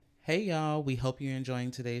Hey y'all, we hope you're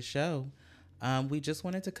enjoying today's show. We just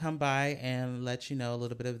wanted to come by and let you know a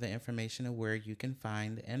little bit of the information of where you can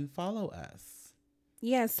find and follow us.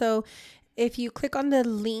 Yeah, so if you click on the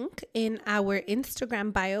link in our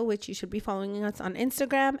Instagram bio, which you should be following us on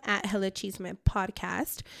Instagram at Chisme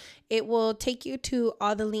Podcast, it will take you to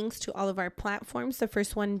all the links to all of our platforms. The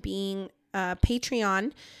first one being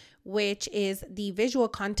Patreon, which is the visual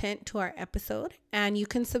content to our episode. And you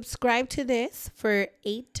can subscribe to this for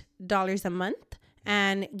 $8 a month.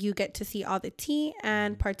 And you get to see all the tea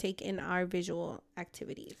and partake in our visual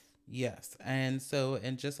activities. Yes. And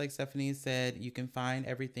just like Stephanie said, you can find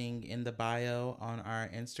everything in the bio on our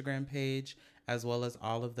Instagram page, as well as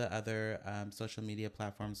all of the other social media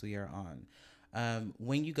platforms we are on.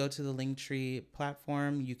 When you go to the Linktree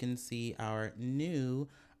platform, you can see our new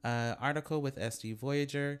article with SD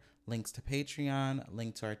Voyager, links to Patreon,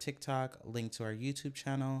 link to our TikTok, link to our YouTube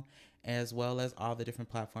channel, as well as all the different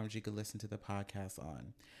platforms you could listen to the podcast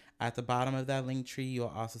on. At the bottom of that link tree,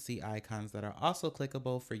 you'll also see icons that are also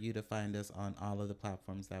clickable for you to find us on all of the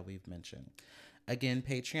platforms that we've mentioned. Again,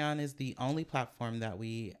 Patreon is the only platform that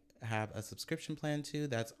we have a subscription plan to.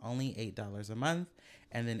 That's only $8 a month.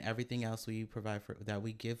 And then everything else we provide that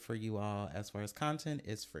we give for you all as far as content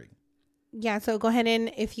is free. Yeah, so go ahead and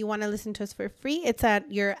if you want to listen to us for free, it's at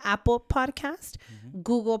your Apple Podcast,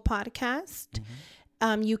 Google Podcast.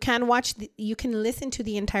 You can listen to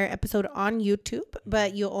the entire episode on YouTube,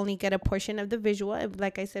 but you'll only get a portion of the visual.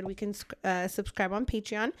 Like I said, we can subscribe on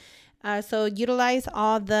Patreon. So utilize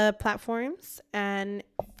all the platforms and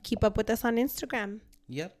keep up with us on Instagram.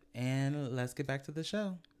 Yep. And let's get back to the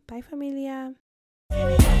show. Bye, familia.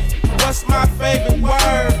 What's my favorite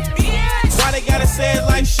word? Why they gotta say it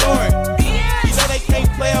like short? You know they can't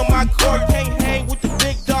play on my court. Can't hang with the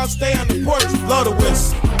big dogs, stay on the porch. Blow the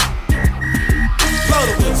whistle. Blow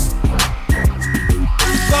the whistle.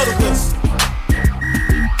 Blow the whistle.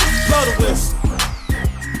 Blow the whistle.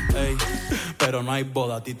 Ey, pero no hay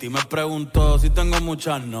boda. Titi me preguntó si tengo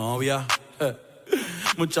muchas novias.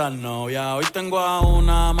 Muchas novias. Hoy tengo a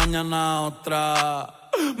una, mañana a otra.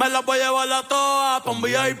 Me la voy a llevar a todas pa' un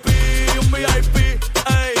VIP, un VIP.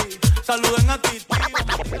 Ey, saluden a Titi.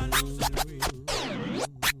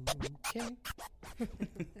 Okay.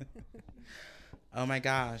 Oh my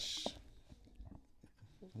gosh.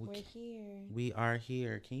 We're here. We are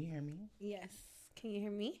here. Can you hear me? Yes. Can you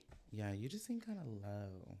hear me? Yeah, you just seem kind of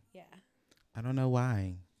low. Yeah. I don't know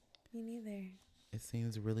why. Me neither. It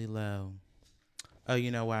seems really low. Oh,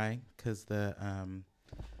 you know why? Because the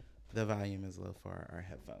volume is low for our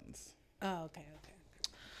headphones. Oh, okay.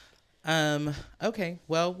 Okay.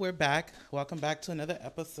 Well, we're back. Welcome back to another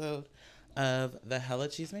episode of the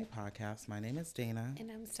Chisme Podcast. My name is Dana. And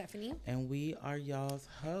I'm Stephanie. And we are y'all's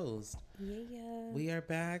host. Yeah. We are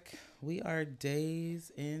back. We are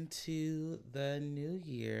days into the new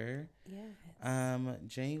year. Yes.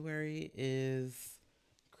 January is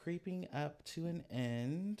creeping up to an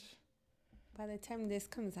end. By the time this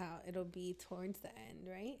comes out, it'll be towards the end,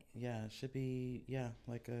 right? Yeah, it should be,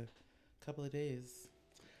 like a couple of days.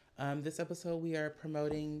 This episode, we are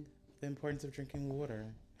promoting the importance of drinking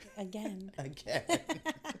water. Again.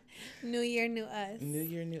 New year, new us. New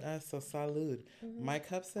year, new us. So salud. My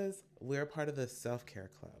cup says we're part of the self-care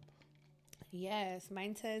club. Yes,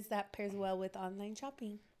 mine says that pairs well with online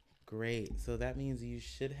shopping. Great. So that means you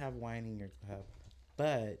should have wine in your cup,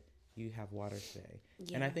 but you have water today.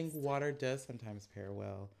 Yes. And I think water does sometimes pair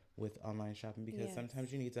well with online shopping because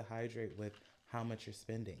sometimes you need to hydrate with how much you're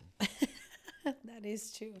spending. That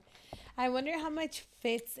is true. I wonder how much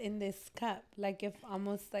fits in this cup. Like if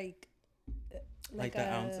almost like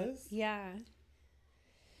the ounces? Yeah.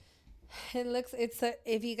 It looks,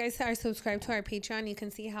 if you guys are subscribed to our Patreon, you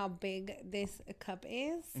can see how big this cup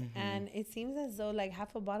is. And it seems as though like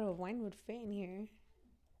half a bottle of wine would fit in here.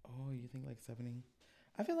 Oh, you think like 70?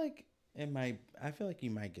 I feel like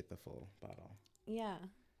you might get the full bottle. Yeah.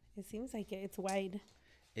 It seems like it. It's wide.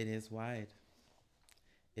 It is wide.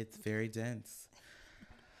 It's very dense.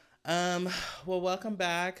 Well, welcome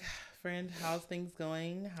back, friend. How's things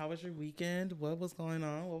going? How was your weekend? What was going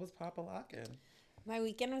on? What was Papa locking? My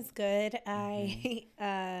weekend was good.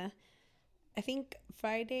 I think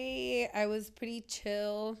Friday I was pretty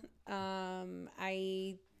chill.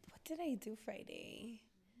 What did I do Friday?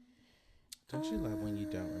 Don't you love when you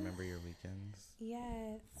don't remember your weekends?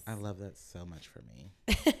 Yes. I love that so much for me.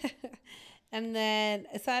 And then,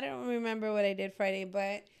 so I don't remember what I did Friday,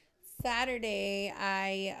 but Saturday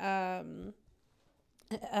I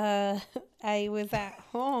was at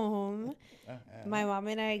home. My mom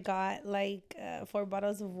and I got like 4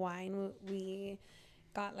 bottles of wine. We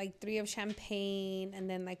got like 3 of champagne and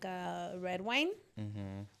then like a red wine.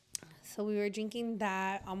 So we were drinking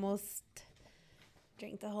that, almost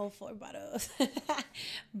drank the whole 4 bottles.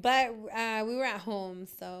 But we were at home,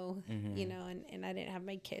 so, you know, and I didn't have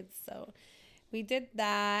my kids. So we did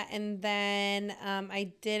that. And then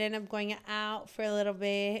I did end up going out for a little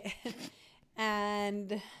bit.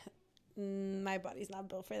 And my body's not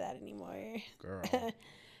built for that anymore. Girl.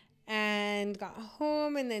 And got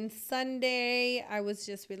home. And then Sunday, I was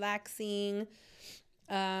just relaxing.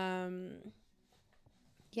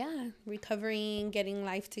 Yeah, recovering, getting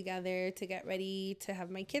life together to get ready to have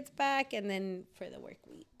my kids back, and then for the work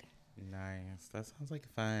week. Nice. That sounds like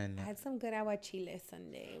fun. I had some good aguachile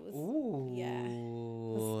Sunday. It was, Ooh. yeah, it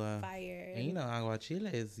was fire. And you know,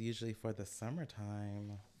 aguachile is usually for the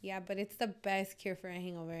summertime. Yeah, but it's the best cure for a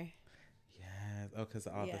hangover. Yes. Oh, because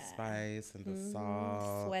all the spice and the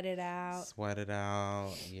salt. Sweat it out. Sweat it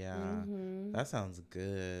out. Yeah. That sounds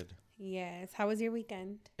good. Yes. How was your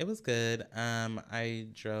weekend? It was good. I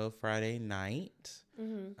drove Friday night.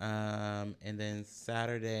 And then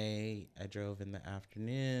Saturday I drove in the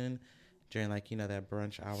afternoon during, like, you know, that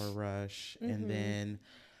brunch hour rush. And then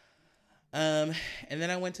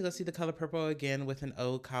I went to go see The Color Purple again with an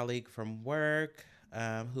old colleague from work,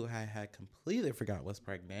 who I had completely forgot was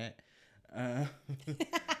pregnant.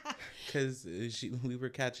 Because we were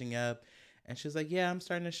catching up, and she was like, yeah, I'm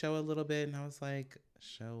starting to show a little bit. And I was like,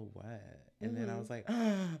 show what? And then I was like,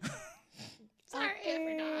 sorry,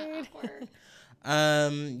 I forgot.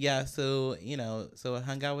 Yeah, so, you know, so I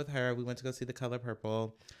hung out with her. We went to go see The Color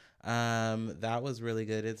Purple. That was really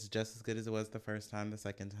good. It's just as good as it was the first time, the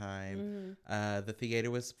second time. The theater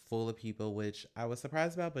was full of people, which I was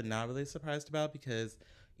surprised about, but not really surprised about, because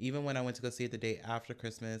even when I went to go see it the day after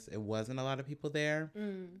Christmas, it wasn't a lot of people there.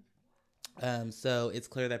 So it's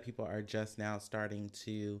clear that people are just now starting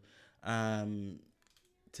to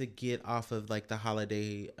get off of, like, the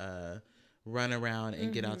holiday run around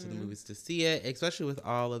and get out to the movies to see it, especially with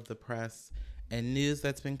all of the press and news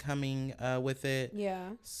that's been coming with it. Yeah.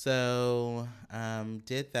 So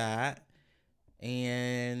did that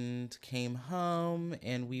and came home,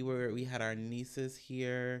 and we had our nieces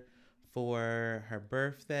here for her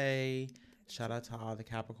birthday. Shout out to all the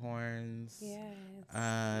Capricorns. Yes.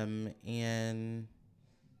 And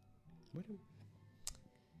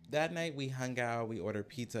that night we hung out. We ordered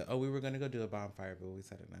pizza. Oh, we were gonna go do a bonfire, but we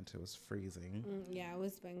decided not to. It was freezing. Yeah,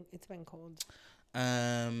 it's been cold.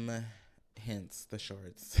 Hence the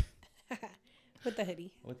shorts. With the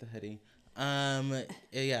hoodie.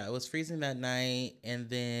 Yeah, it was freezing that night, and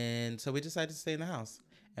then so we decided to stay in the house,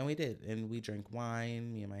 and we did, and we drank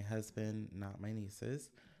wine. Me and my husband, not my nieces,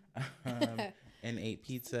 and ate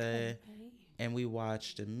pizza, and we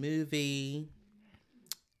watched a movie,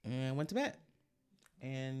 and went to bed.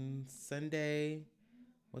 And Sunday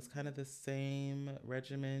was kind of the same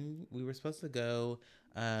regimen. We were supposed to go.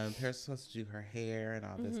 Paris was supposed to do her hair and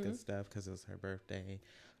all this good stuff because it was her birthday.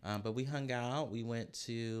 But we hung out. We went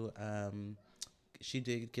to, she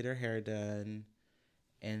did get her hair done.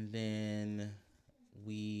 And then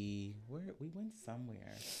we went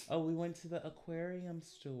somewhere. Oh, we went to the aquarium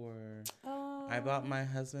store. Oh. I bought my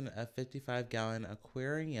husband a 55-gallon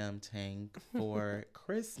aquarium tank for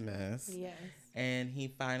Christmas. Yes. And he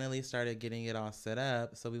finally started getting it all set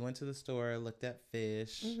up. So we went to the store, looked at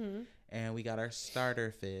fish, and we got our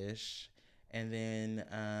starter fish. And then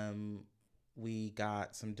we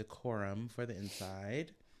got some decorum for the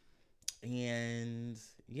inside. And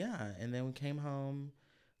yeah, and then we came home,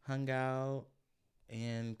 hung out,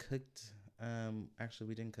 and cooked. Actually,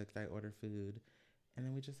 we didn't cook. I ordered food. And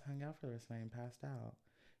then we just hung out for the rest of the night and passed out.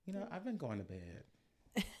 You know, I've been going to bed.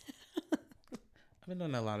 I've been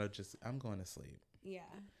doing a lot of I'm going to sleep. Yeah.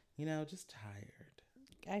 You know, just tired.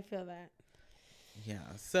 I feel that.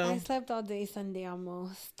 Yeah. So I slept all day Sunday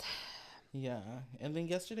almost. Yeah. And then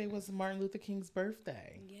yesterday was Martin Luther King's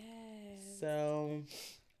birthday. Yes. So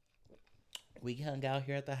we hung out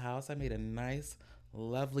here at the house. I made a nice,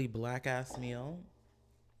 lovely black ass meal.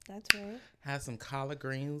 That's right. Had some collard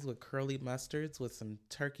greens with curly mustards with some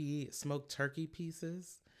smoked turkey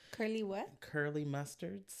pieces. Curly what? Curly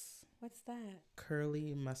mustards. What's that?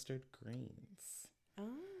 Curly mustard greens. Oh.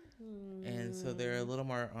 And so they're a little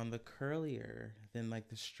more on the curlier than like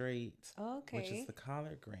the straight, which is the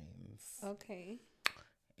collard greens. Okay.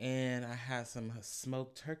 And I had some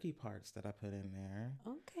smoked turkey parts that I put in there.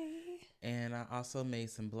 Okay. And I also made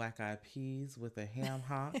some black-eyed peas with a ham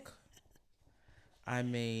hock. I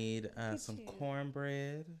made some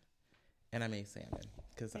cornbread, and I made salmon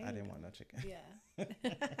because I didn't want no chicken. Yeah.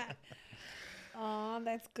 Oh,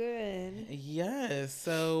 that's good. Yes.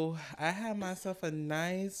 So I had myself a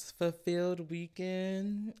nice, fulfilled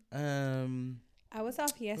weekend. I was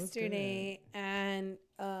off yesterday, and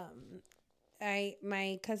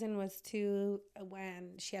my cousin was 2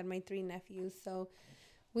 when she had my 3 nephews. So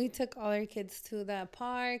we took all our kids to the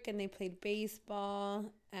park and they played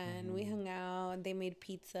baseball and we hung out. They made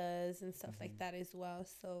pizzas and stuff like that as well.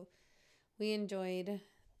 So we enjoyed,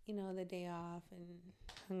 the day off and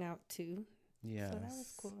hung out too. Yes. So that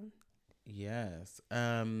was cool. Yes.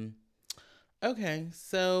 Okay.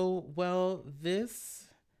 So,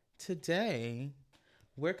 today,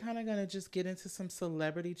 we're kind of gonna just get into some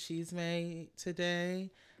celebrity chisme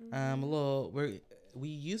today. We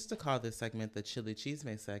used to call this segment the Chili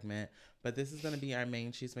Chisme segment, but this is gonna be our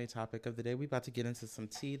main chisme topic of the day. We're about to get into some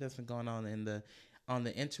tea that's been going on on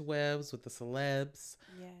the interwebs with the celebs.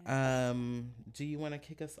 Yes. Do you want to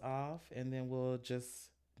kick us off, and then we'll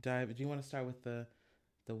just dive? Do you want to start with the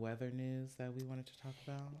weather news that we wanted to talk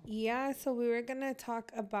about? Yeah, so we were gonna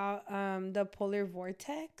talk about the polar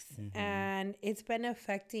vortex, and it's been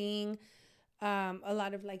affecting a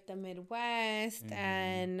lot of like the Midwest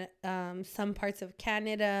and some parts of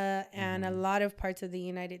Canada and a lot of parts of the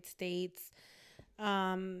United States.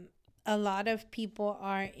 A lot of people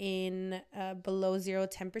are in below 0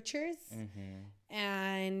 temperatures.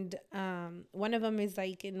 And one of them is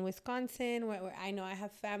like in Wisconsin, where I know I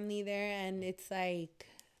have family there, and it's like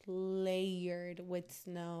layered with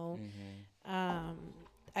snow.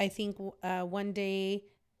 I think one day,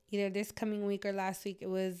 either this coming week or last week, it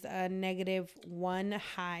was -1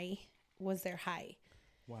 high was their high.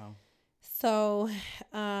 Wow. So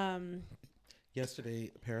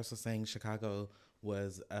yesterday Paris was saying Chicago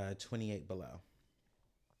was 28 below.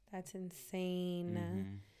 That's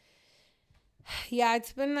insane. Yeah,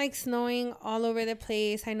 it's been like snowing all over the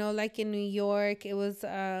place. I know like in New York it was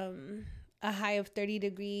a high of 30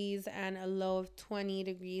 degrees and a low of 20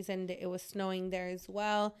 degrees, and it was snowing there as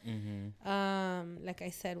well. Like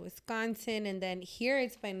I said, Wisconsin, and then here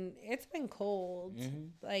it's been cold.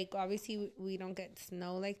 Like obviously we don't get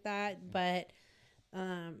snow like that, but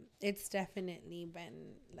it's definitely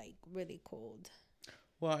been like really cold.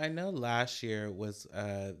 Well, I know last year was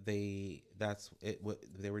they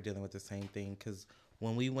were dealing with the same thing, because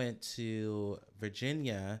when we went to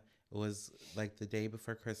Virginia, it was like the day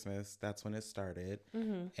before Christmas. That's when it started,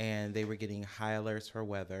 and they were getting high alerts for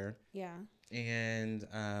weather. Yeah, and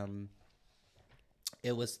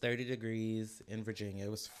it was 30 degrees in Virginia.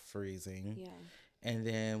 It was freezing. Yeah, and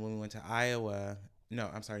then when we went to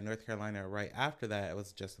North Carolina, right after that, it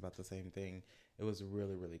was just about the same thing. It was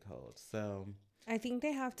really, really cold. So I think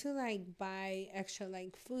they have to like buy extra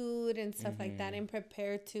like food and stuff like that and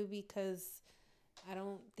prepare too, because I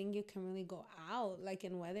don't think you can really go out like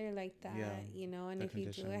in weather like that, and if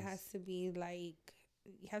you do, it has to be like,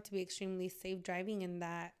 you have to be extremely safe driving in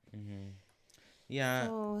that. Yeah.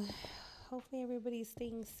 So hopefully everybody's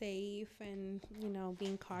staying safe and,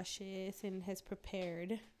 being cautious and has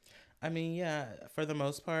prepared. I mean, yeah, for the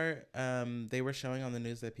most part, they were showing on the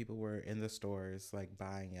news that people were in the stores like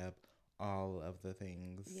buying up all of the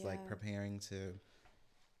things, like preparing to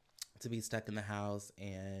be stuck in the house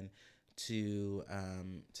and to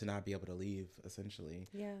not be able to leave, essentially.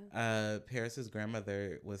 Yeah. Paris's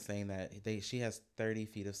grandmother was saying that she has 30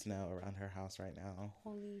 feet of snow around her house right now.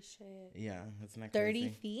 Holy shit. Yeah, isn't that 30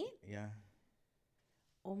 crazy? feet? Yeah.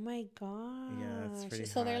 Oh my gosh. Yeah, it's pretty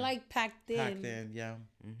So high. They're like packed in. Packed in, yeah.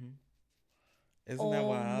 Isn't that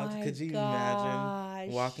wild? My Could you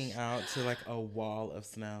imagine walking out to like a wall of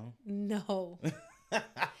snow? No.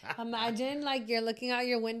 Imagine like you're looking out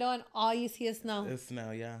your window and all you see is snow. It's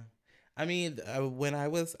snow, yeah. I mean, when I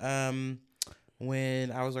was working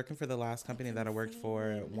for the last company that I worked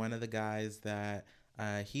for, one of the guys that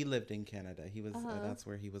he lived in Canada. He was that's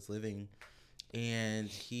where he was living, and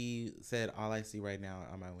he said, "All I see right now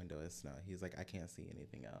on my window is snow." He's like, "I can't see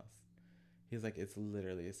anything else." He's like, "It's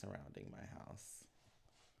literally surrounding my house."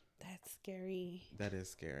 That's scary. That is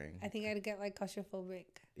scary. I think I'd get like claustrophobic.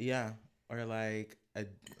 Yeah, or like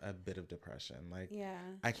a bit of depression. Like, yeah,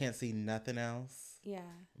 I can't see nothing else. Yeah.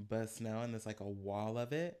 But snow, and there's like a wall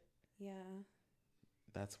of it. Yeah.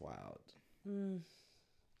 That's wild.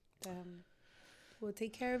 Well,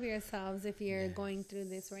 take care of yourselves if you're going through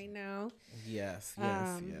this right now. Yes.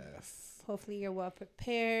 Hopefully you're well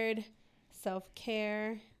prepared,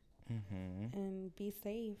 self-care, and be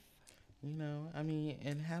safe. I mean,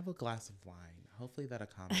 and have a glass of wine. Hopefully that'll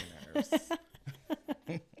calm your nerves.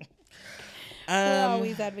 We're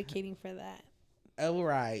always advocating for that. All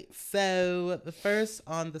right. So the first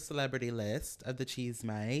on the celebrity list of the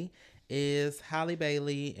Chisme is Halle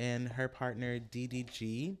Bailey and her partner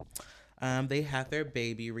DDG. They had their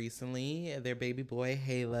baby recently, their baby boy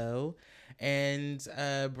Halo. And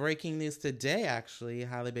breaking news today, actually,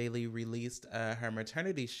 Halle Bailey released her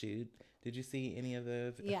maternity shoot Did you see any of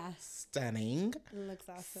those? Yeah. Stunning. It looks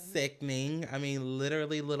awesome. Sickening. I mean,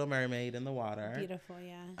 literally Little Mermaid in the water. Beautiful,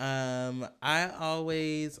 yeah. I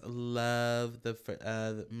always love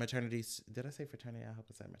the maternity. Did I say fraternity? I hope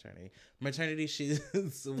I said maternity. Maternity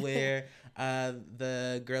shoes where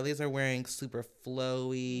the girlies are wearing super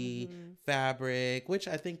flowy fabric, which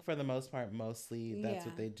I think for the most part, mostly that's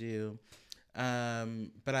what they do.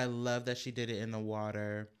 But I love that she did it in the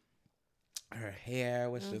water. Her hair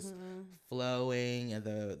was just flowing, and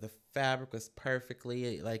the fabric was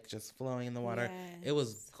perfectly like just flowing in the water. Yes. It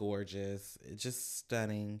was gorgeous, just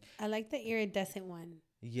stunning. I like the iridescent one.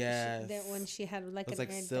 Yes, That one she had like it was an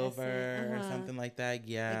like silver or something like that.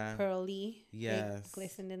 Yeah, like pearly. Yes, it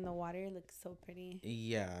glistened in the water. It looks so pretty.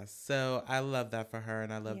 Yeah, so I love that for her,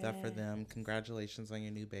 and I love that for them. Congratulations on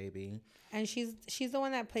your new baby. And she's the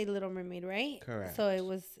one that played Little Mermaid, right? Correct. So it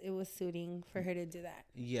was suiting for her to do that.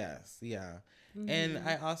 Yes, yeah. And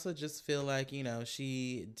I also just feel like, you know,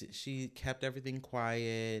 she kept everything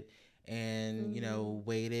quiet and, you know,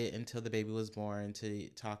 waited until the baby was born to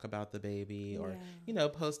talk about the baby or, you know,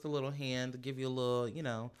 post a little hand, give you a little, you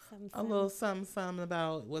know, a little something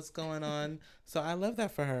about what's going on. So I love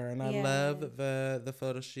that for her. And I love the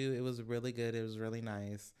photo shoot. It was really good. It was really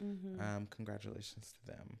nice. Congratulations to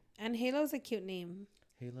them. And Halo's a cute name.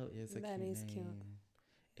 Halo is a cute name. That is cute.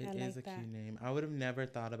 It is a cute name. I would have never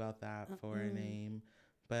thought about that for a name,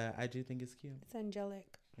 but I do think it's cute. It's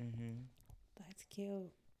angelic. That's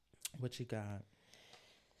cute. What you got?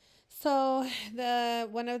 So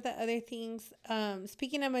one of the other things,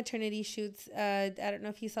 speaking of maternity shoots, I don't know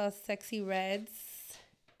if you saw Sexy Red's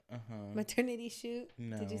maternity shoot.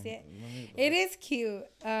 No. Did you see it? It is cute.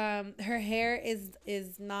 Her hair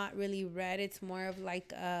is not really red. It's more of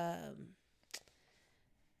like I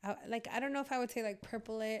don't know if I would say like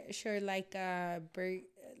purplish or like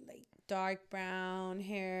like dark brown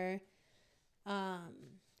hair.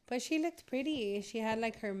 But she looked pretty. She had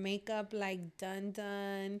like her makeup like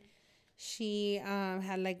done. She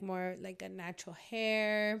had like more like a natural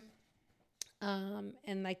hair,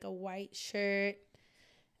 and like a white shirt,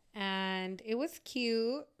 and it was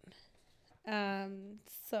cute.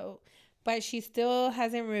 But she still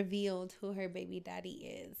hasn't revealed who her baby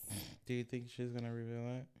daddy is. Do you think she's gonna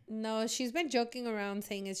reveal it? No, she's been joking around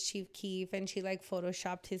saying it's Chief Keef, and she like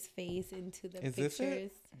photoshopped his face into the pictures. This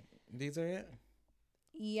it? These are it?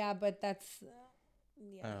 Yeah, but that's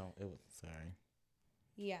Oh, it was sorry.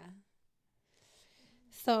 Yeah.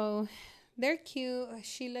 So they're cute.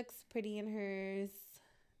 She looks pretty in hers.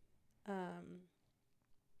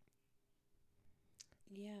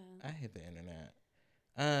 Yeah. I hate the internet.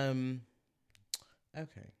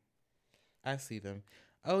 Okay. I see them.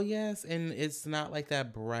 Oh, yes. And it's not like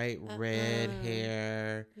that bright red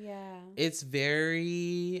hair. Yeah. It's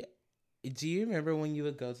very... Do you remember when you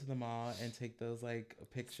would go to the mall and take those like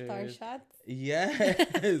pictures? Star shots?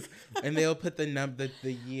 Yes. And they'll put the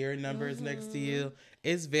year numbers next to you.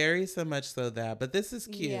 It's very so much so that. But this is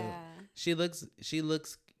cute. Yeah. She looks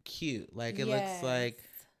cute. Like it looks like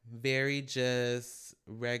very just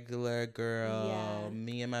regular girl. Yeah.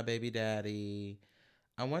 Me and my baby daddy.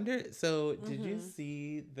 I wonder, so did you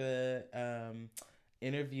see the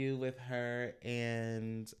interview with her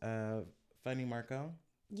and Funny Marco?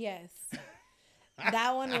 Yes.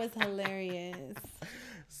 That one was hilarious.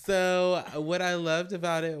 So what I loved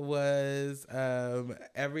about it was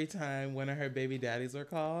every time one of her baby daddies were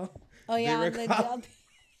called. Oh, yeah.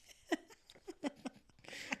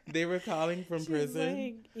 They were calling from prison.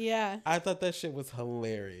 Like, yeah. I thought that shit was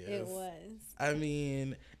hilarious. It was. I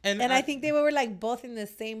mean, and I think they were like both in the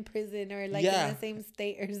same prison or like in the same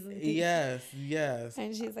state or something. Yes, yes.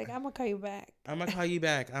 And she's like, "I'm gonna call you back.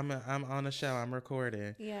 I'm on a show. I'm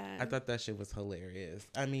recording." Yeah. I thought that shit was hilarious.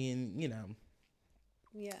 I mean, you know.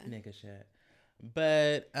 Yeah. Nigga shit.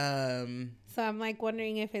 But so I'm like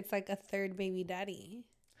wondering if it's like a third baby daddy.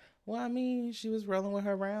 Well, I mean, she was rolling with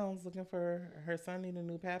her rounds looking for her son need a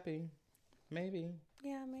new pappy. Maybe.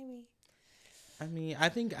 Yeah, maybe. I mean, I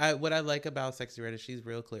think what I like about Sexy Red is she's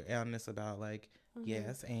real clear, honest about like,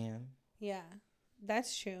 yes, and. Yeah,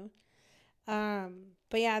 that's true. But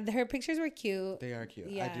yeah, her pictures were cute. They are cute.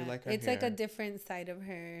 Yeah. I do like her It's hair. like a different side of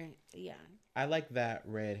her. Yeah. I like that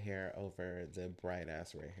red hair over the bright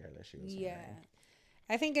ass red hair that she was wearing.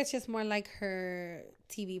 I think it's just more like her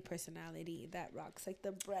TV personality that rocks like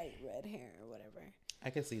the bright red hair or whatever. I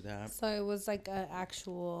could see that. So it was like an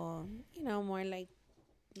actual, you know, more like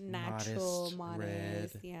natural,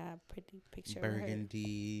 modest, red, yeah, pretty picture.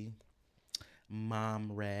 Burgundy,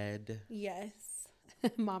 mom red. Yes,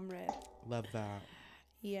 mom red. Love that.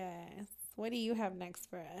 Yes. What do you have next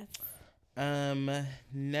for us?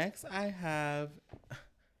 Next I have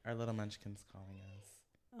Our little munchkin's calling us.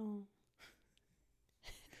 Oh,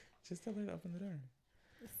 Just tell her to open the door.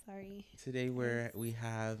 sorry. Today we're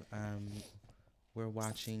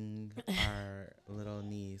watching our little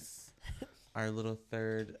niece, our little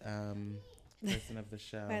third person of the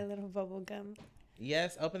show. My little bubble gum.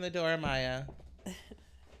 Yes, open the door, Maya.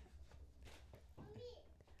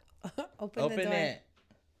 Open the door. it.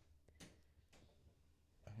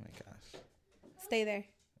 Oh my gosh. Stay there.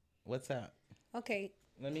 What's up? Okay.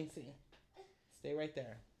 Let me see. Stay right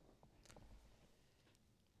there.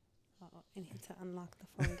 Oh, I need to unlock the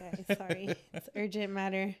phone, guys. Sorry. It's urgent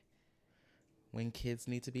matter. When kids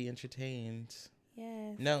need to be entertained.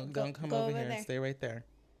 Yes. No, don't come over here. there. Stay right there.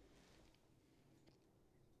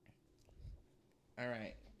 All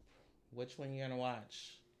right. Which one you gonna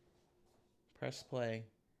watch? Press play.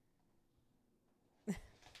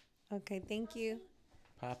 Okay, thank you.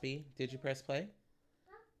 Poppy, did you press play?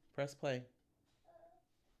 Press play.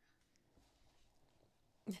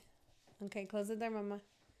 Okay, close the door, Mama.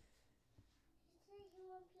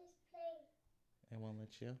 It won't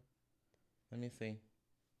let you. Let me see.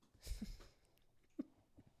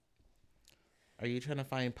 Are you trying to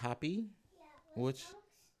find Poppy? Yeah. Which?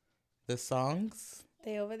 The songs?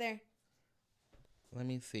 They over there. Let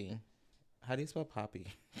me see. How do you spell Poppy?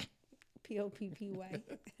 Poppy.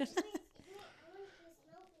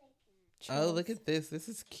 Oh, look at this. This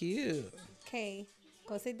is cute. Okay,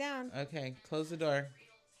 go sit down. Okay, close the door.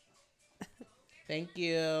 Thank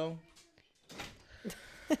you.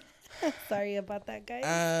 Sorry about that,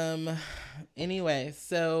 guys. Anyway,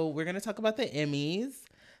 so we're going to talk about the Emmys.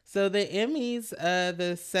 So the Emmys,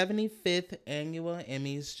 the 75th annual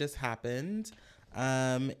Emmys just happened.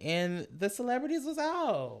 And the celebrities was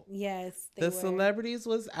out. Yes, the celebrities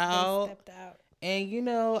was out. They stepped out. And, you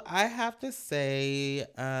know, I have to say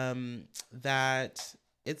that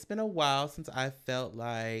it's been a while since I felt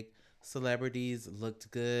like celebrities looked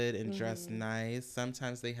good and dressed nice.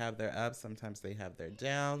 Sometimes they have their ups, sometimes they have their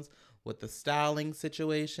downs with the styling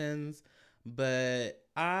situations. But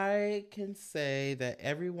I can say that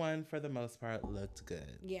everyone, for the most part, looked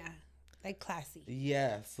good. Yeah, like classy.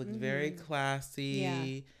 Yes, looked very classy.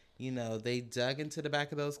 Yeah. You know, they dug into the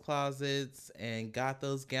back of those closets and got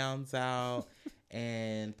those gowns out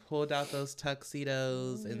and pulled out those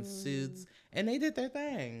tuxedos and suits, and they did their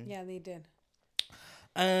thing. Yeah, they did.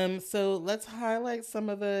 So let's highlight some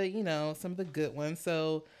of the good ones.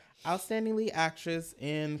 So, outstanding lead actress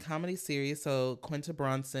in comedy series. So, Quinta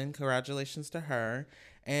Brunson, congratulations to her.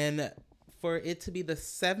 And for it to be the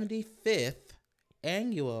 75th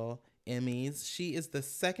annual Emmys, she is the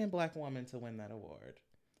second Black woman to win that award.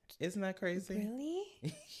 Isn't that crazy? Really?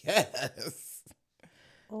 Yes.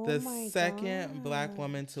 Oh the my second God. Black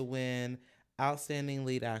woman to win outstanding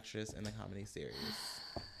lead actress in the comedy series.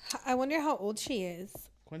 I wonder how old she is.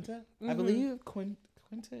 Quinta? I believe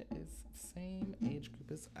Quinta is the same age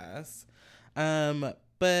group as us.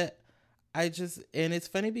 But and it's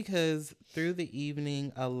funny because through the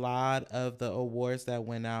evening, a lot of the awards that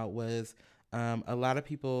went out was a lot of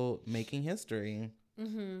people making history.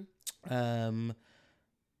 Hold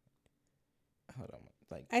on.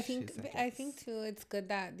 I think too, it's good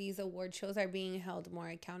that these award shows are being held more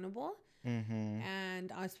accountable.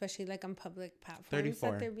 And especially like on public platforms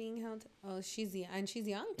 34. that they're being held. Oh, she's young, and she's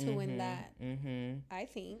young to win that. I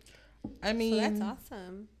think. I mean, so that's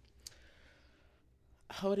awesome.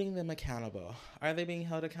 Holding them accountable. Are they being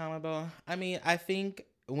held accountable? I mean, I think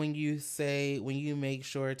when you make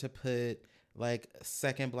sure to put like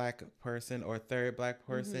second Black person or third Black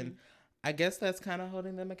person, I guess that's kind of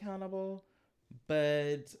holding them accountable.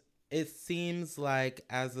 But it seems like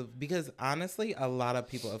because honestly, a lot of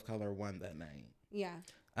people of color won that night. Yeah.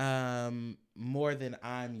 More than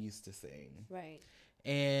I'm used to seeing. Right.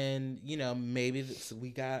 And, you know, maybe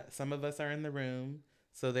some of us are in the room,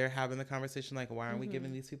 so they're having the conversation like, why aren't we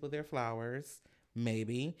giving these people their flowers?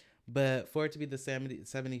 Maybe. But for it to be the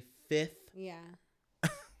 75th. Yeah.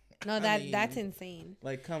 No, that's insane.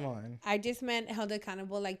 Like, come on. I just meant held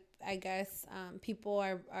accountable. Like, I guess people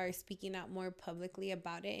are speaking out more publicly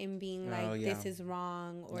about it and being like, this is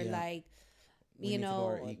wrong, or like, you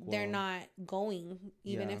know, they're not going.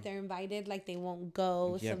 Even if they're invited, like, they won't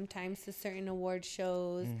go sometimes to certain award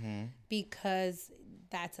shows because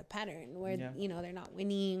that's a pattern where, you know, they're not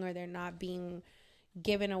winning or they're not being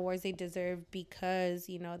given awards they deserve because,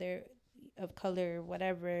 you know, they're of color,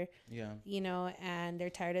 whatever, you know, and they're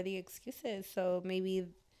tired of the excuses. So maybe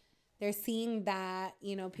they're seeing that,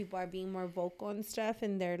 you know, people are being more vocal and stuff,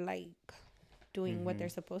 and they're like doing what they're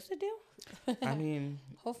supposed to do. I mean,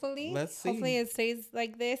 hopefully let's see. Hopefully it stays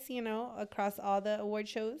like this, you know, across all the award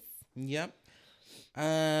shows. Yep.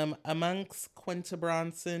 Amongst Quinta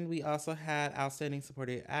Bronson, we also had Outstanding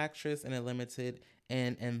Supporting Actress in a limited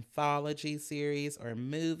and anthology series or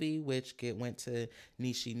movie, which went to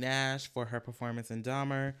Niecy Nash for her performance in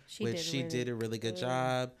Dahmer, which she did a really good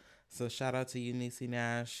job. So shout out to you, Niecy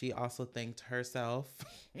Nash. She also thanked herself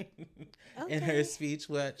in her speech,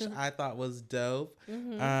 which I thought was dope.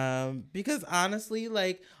 Because honestly,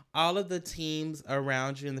 like all of the teams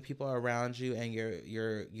around you and the people around you and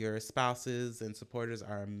your spouses and supporters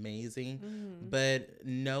are amazing, but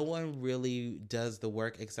no one really does the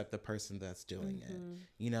work except the person that's doing it.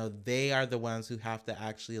 You know, they are the ones who have to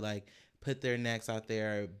actually like put their necks out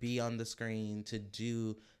there, be on the screen to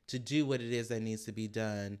do what it is that needs to be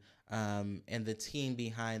done. And the team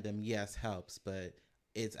behind them, yes, helps, but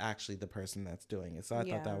it's actually the person that's doing it. So I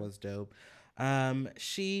thought that was dope.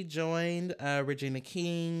 She joined Regina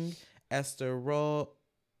King, Esther Roll,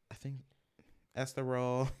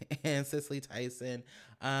 and Cicely Tyson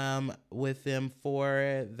with them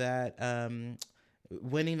for that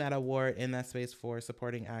winning that award in that space for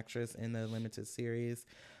supporting actress in the limited series,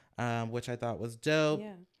 which I thought was dope.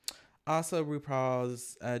 Yeah. Also,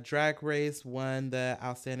 RuPaul's Drag Race won the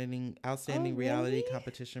outstanding reality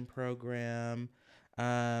competition program.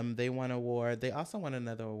 They won an award. They also won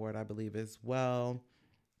another award, I believe, as well.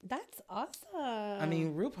 That's awesome. I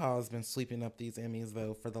mean, RuPaul's been sweeping up these Emmys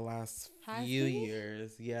though for the last few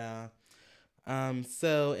years. Yeah.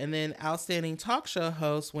 So, and then outstanding talk show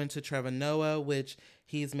host went to Trevor Noah, which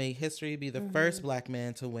he's made history, be the first Black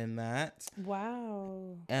man to win that.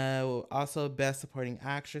 Wow. Also, best supporting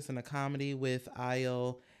actress in a comedy with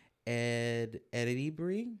Ayo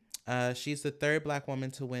Edebiri. She's the third Black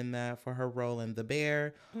woman to win that for her role in The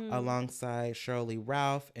Bear, alongside Shirley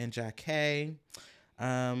Ralph and Jackie.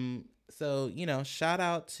 So, you know, shout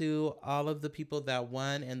out to all of the people that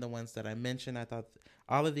won and the ones that I mentioned. I thought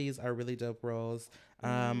all of these are really dope roles.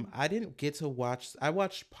 I didn't get to watch. I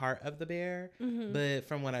watched part of The Bear, but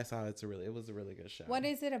from what I saw, it was a really good show. What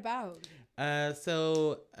is it about?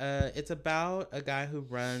 It's about a guy who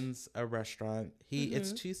runs a restaurant.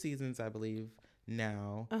 It's 2 seasons, I believe,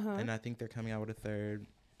 now, and I think they're coming out with a third.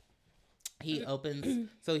 He opens.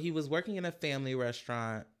 So he was working in a family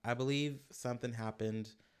restaurant. I believe something happened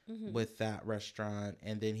with that restaurant,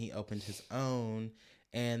 and then he opened his own.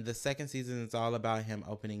 And the second season is all about him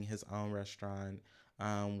opening his own restaurant,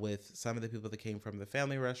 with some of the people that came from the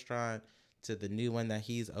family restaurant to the new one that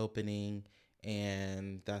he's opening.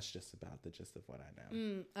 And that's just about the gist of what I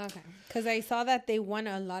know. Okay. Because I saw that they won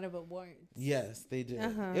a lot of awards. Yes, they did.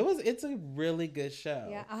 It's a really good show.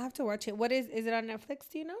 Yeah, I'll have to watch it. What is it on Netflix?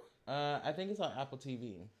 Do you know? I think it's on Apple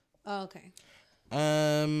TV. Oh, okay.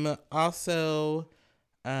 Also,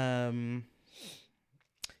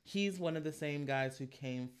 he's one of the same guys who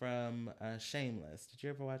came from Shameless. Did you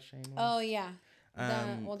ever watch Shameless? Oh yeah,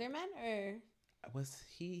 the older man, or was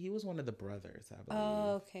he was one of the brothers, I believe.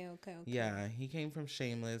 Oh, okay. Yeah, he came from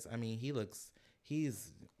Shameless. I mean,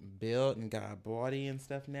 he's built and got a body and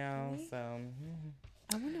stuff now. Really? So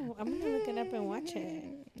I'm gonna look it up and watch it.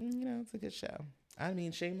 You know, it's a good show. I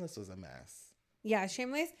mean, Shameless was a mess. Yeah,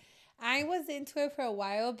 Shameless. I was into it for a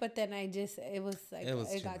while, but then it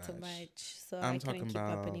got too much, so I couldn't keep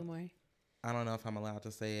up anymore. I don't know if I'm allowed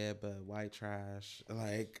to say it, but white trash,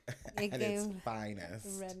 like at its finest.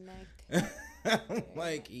 Redneck.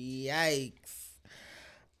 Like, yikes.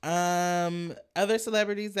 Other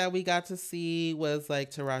celebrities that we got to see was like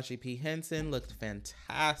Taraji P. Henson looked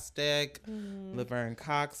fantastic. Laverne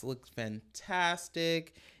Cox looked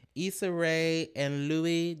fantastic. Issa Rae and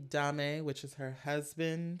Louis Dame, which is her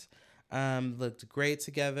husband, looked great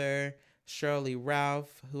together. Shirley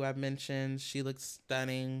Ralph, who I mentioned, she looked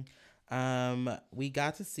stunning. We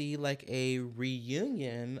got to see like a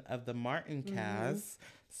reunion of the Martin cast.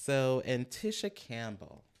 So, and Tisha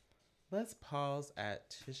Campbell. Let's pause at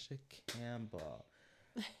Tisha Campbell.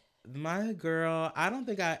 My girl, I don't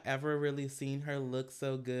think I ever really seen her look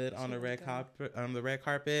so good on the red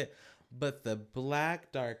carpet. But the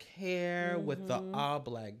black dark hair with the all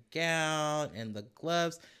black gown and the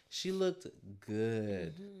gloves, she looked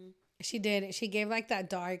good. She did. She gave like that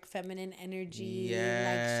dark feminine energy. Yes.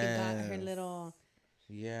 Like she got her little.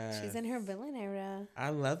 Yeah. She's in her villain era. I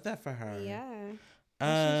love that for her. Yeah.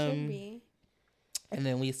 She should be. And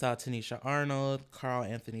then we saw Tanisha Arnold, Carl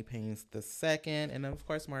Anthony Paynes II, and of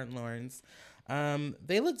course Martin Lawrence.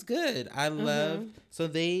 They looked good. I loved. So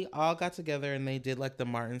they all got together and they did like the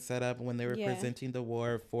Martin setup when they were presenting the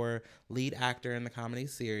award for lead actor in the comedy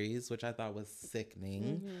series, which I thought was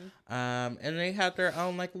sickening. And they had their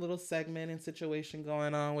own like little segment and situation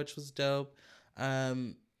going on, which was dope.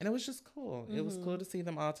 And it was just cool. It was cool to see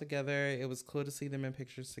them all together. It was cool to see them in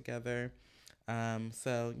pictures together.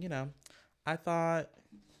 So, I thought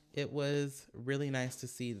it was really nice to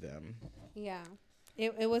see them. Yeah.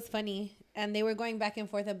 It was funny. And they were going back and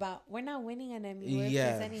forth about, we're not winning an Emmy. We're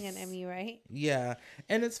presenting an Emmy, right? Yeah.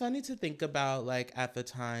 And it's funny to think about, like, at the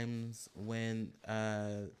times when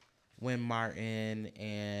Martin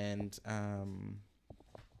and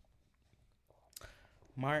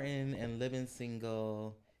Living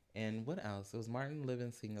Single and what else? It was Martin,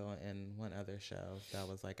 Living Single, and one other show that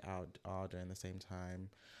was like out all during the same time.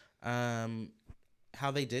 How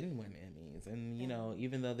they didn't win Emmys, and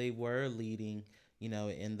even though they were leading,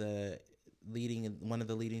 in the leading one of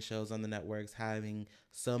the leading shows on the networks, having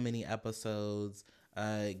so many episodes,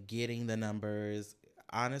 getting the numbers,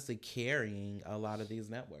 honestly carrying a lot of these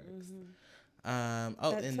networks. That's and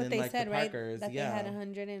what then they like said, the right? Parkers, That they had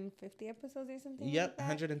 150 episodes or something. Yep, like that?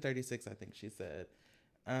 136, I think she said.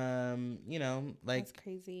 Like that's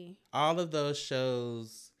crazy. All of those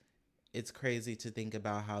shows, it's crazy to think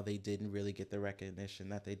about how they didn't really get the recognition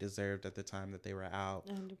that they deserved at the time that they were out,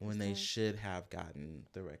 100%. when they should have gotten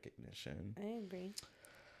the recognition. I agree.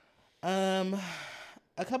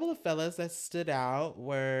 A couple of fellas that stood out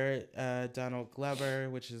were Donald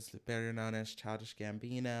Glover, which is better known as Childish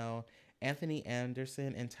Gambino, Anthony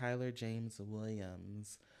Anderson, and Tyler James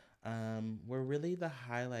Williams. Were really the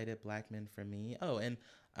highlighted black men for me. Oh, and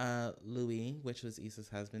Louis, which was Issa's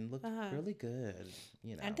husband, looked really good.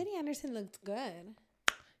 Anthony Anderson looked good.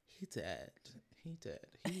 He did.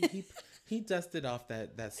 He dusted off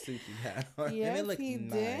that suit he had on. Yes, and it looked he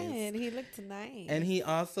nice. did. He looked nice. And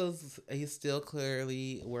he's still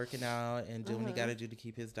clearly working out and doing what he got to do to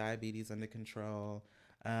keep his diabetes under control.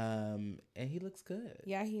 And he looks good.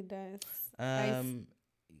 Yeah, he does.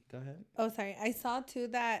 Go ahead. Oh, sorry. I saw too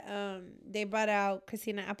that they brought out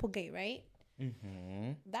Christina Applegate, right?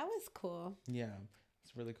 Mm-hmm. That was cool. Yeah,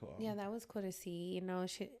 it's really cool. Yeah, that was cool to see.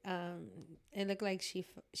 She it looked like she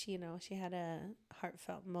had a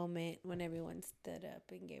heartfelt moment when everyone stood up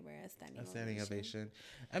and gave her a standing ovation.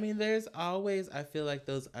 I mean, there's always, I feel like,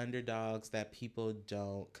 those underdogs that people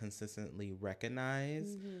don't consistently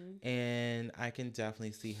recognize, and I can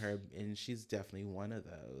definitely see her, and she's definitely one of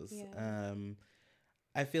those. Yeah.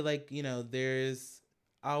 I feel like, there's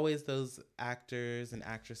always those actors and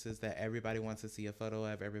actresses that everybody wants to see a photo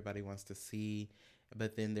of, everybody wants to see,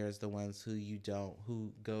 but then there's the ones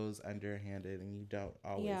who goes underhanded and you don't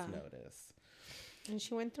always notice. And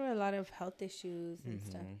she went through a lot of health issues and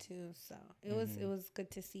stuff too, so it was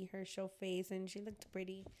good to see her show face, and she looked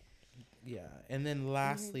pretty. Yeah, and then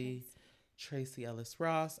lastly, Tracy Ellis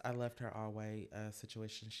Ross. I loved her all white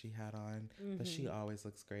situation she had on, but she always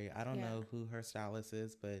looks great. I don't know who her stylist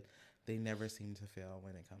is, but they never seem to fail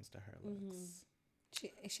when it comes to her looks.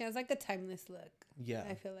 She has like a timeless look. Yeah,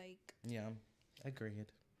 I feel like. Yeah,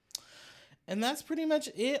 agreed. And that's pretty much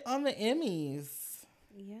it on the Emmys.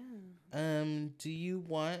 Yeah. Do you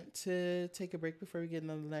want to take a break before we get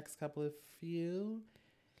into the next couple of few?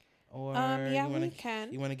 Or we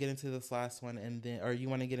can. You want to get into this last one or you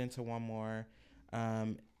want to get into one more,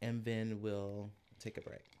 and then we'll take a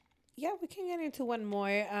break. Yeah, we can get into one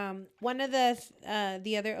more. One of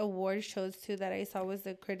the other award shows too that I saw was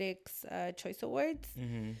the Critics' Choice Awards,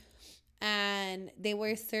 and they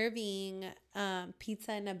were serving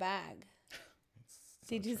pizza in a bag.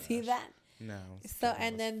 Did you see that? No. So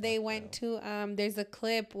and then they went to there's a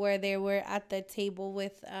clip where they were at the table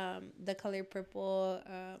with the Color Purple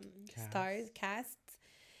stars casts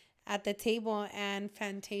at the table, and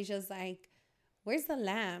Fantasia's like, "Where's the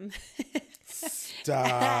lamb?"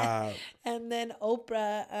 Stop. And then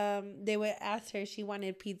Oprah, they would ask her, she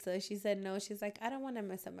wanted pizza. She said no. She's like, I don't want to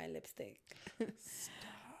mess up my lipstick.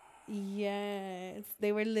 Yes,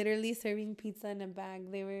 they were literally serving pizza in a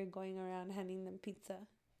bag. They were going around handing them pizza.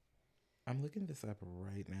 I'm looking this up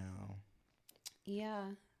right now.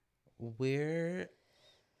 Yeah.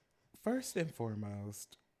 First and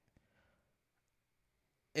foremost,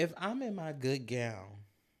 if I'm in my good gown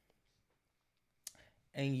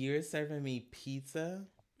and you're serving me pizza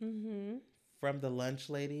from the lunch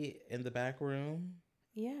lady in the back room,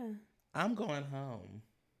 I'm going home.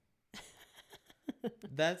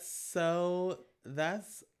 That's a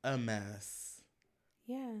mess.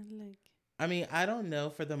 Yeah, I mean, I don't know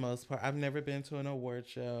for the most part. I've never been to an award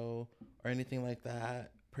show or anything like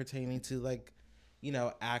that pertaining to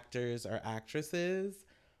actors or actresses.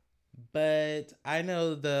 But I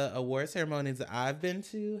know the award ceremonies that I've been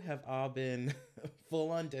to have all been full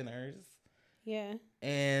on dinners. Yeah.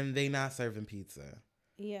 And they not serving pizza.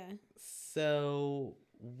 Yeah. So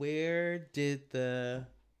where did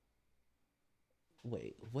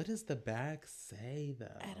wait, what does the bag say though?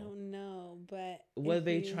 I don't know, but were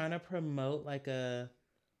they trying to promote like a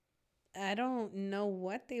I don't know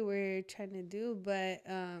what they were trying to do, but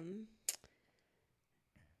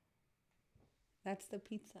that's the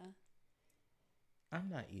pizza. I'm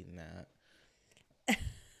not eating that.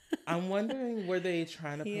 I'm wondering, were they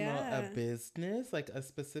trying to promote a business, like a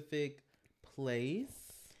specific place?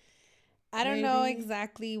 I don't know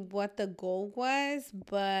exactly what the goal was,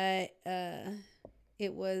 but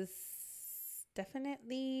it was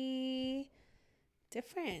definitely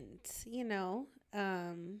different, you know.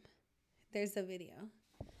 There's a video.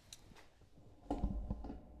 You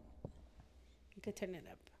could turn it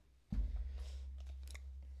up.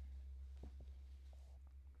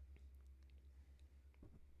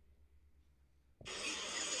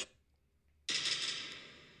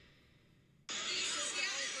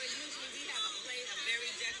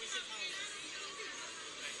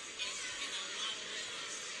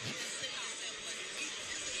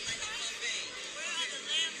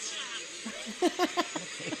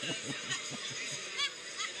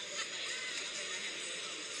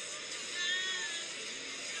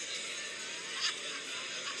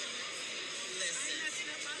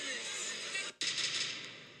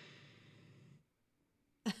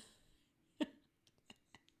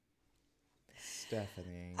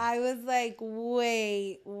 Stephanie. I was like,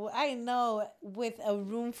 wait, I know with a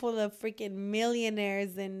room full of freaking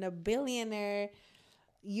millionaires and a billionaire,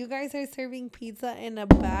 you guys are serving pizza in a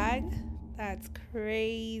bag? That's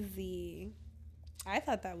crazy. I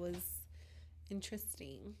thought that was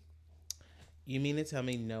interesting. You mean to tell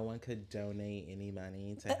me no one could donate any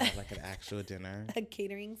money to have like an actual dinner? A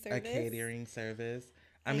catering service? A catering service?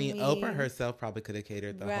 I mean, Oprah herself probably could have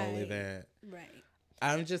catered the whole event. Right.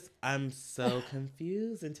 I'm so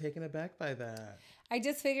confused and taken aback by that. I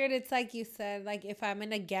just figured it's like you said, like if I'm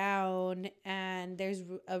in a gown and there's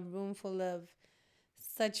a room full of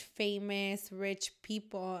such famous, rich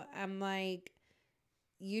people, I'm like,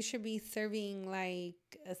 you should be serving like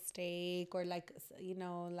a steak or like, you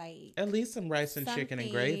know, like at least some rice and chicken and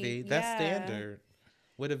gravy. That's standard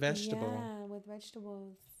with a vegetable. Yeah, with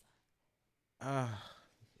vegetables.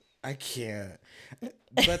 I can't.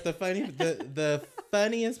 But the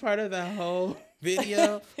funniest part of the whole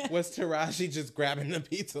video was Taraji just grabbing the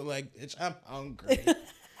pizza like, bitch, I'm hungry.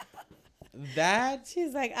 That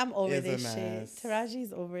she's like, I'm over this shit.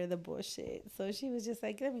 Taraji's over the bullshit. So she was just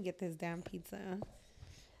like, let me get this damn pizza.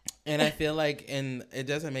 And I feel like, and it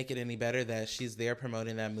doesn't make it any better that she's there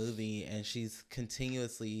promoting that movie and she's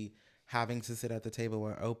continuously having to sit at the table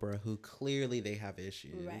with Oprah, who clearly they have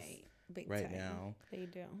issues. Right. Big right time. now. They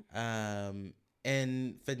do.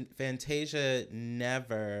 And Fantasia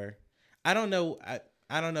never, I don't know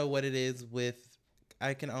what it is with,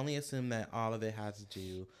 I can only assume that all of it has to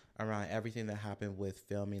do around everything that happened with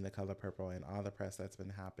filming The Color Purple and all the press that's been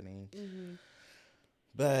happening. Mm-hmm.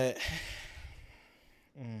 But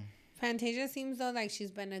Fantasia seems though like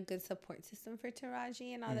she's been a good support system for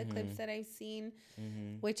Taraji and all the clips that I've seen,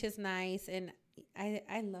 which is nice. And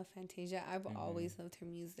I love Fantasia. I've always loved her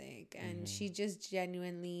music, and she just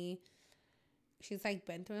genuinely, she's like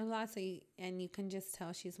been through a lot. So you can just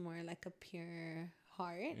tell she's more like a pure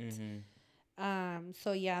heart.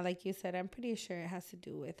 So yeah, like you said, I'm pretty sure it has to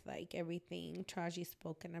do with like everything Taraji's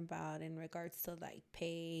spoken about in regards to like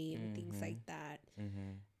pay and things like that.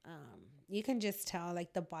 You can just tell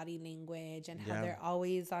like the body language and how they're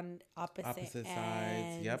always on opposite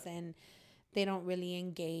sides. Yep. And they don't really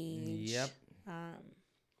engage. Yep.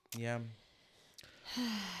 Yeah.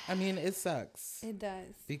 I mean, it sucks. It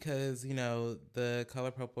does. Because, you know, the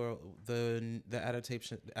Color Purple, the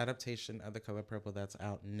adaptation of The Color Purple that's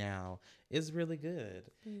out now is really good.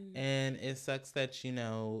 And it sucks that, you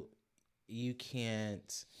know, you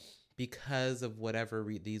can't, because of whatever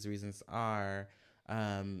these reasons are,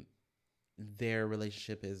 their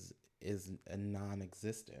relationship is a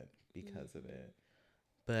non-existent because of it.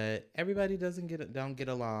 But everybody don't get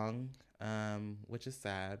along, which is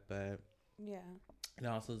sad, but yeah. It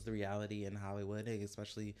also is the reality in Hollywood,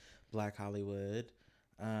 especially Black Hollywood.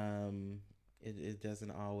 It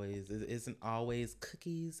isn't always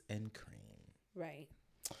cookies and cream. Right.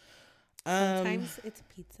 Sometimes it's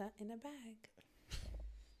pizza in a bag.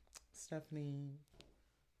 Stephanie.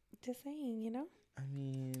 Just saying, you know? I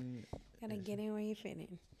mean, gotta get in where you fit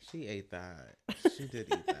in. She ate that. She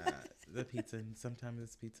did eat that. The pizza. Sometimes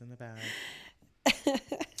it's pizza in the bag.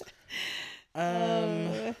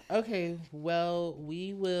 Okay, well,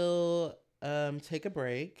 we will take a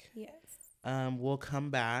break. Yes. We'll come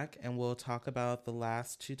back and we'll talk about the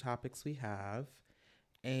last two topics we have,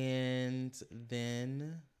 and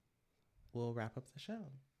then we'll wrap up the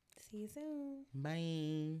show. See you soon.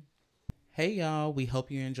 Bye. Hey y'all, we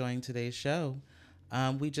hope you're enjoying today's show.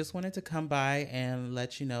 We just wanted to come by and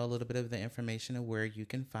let you know a little bit of the information of where you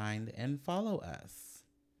can find and follow us.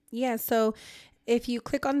 Yeah, so if you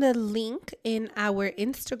click on the link in our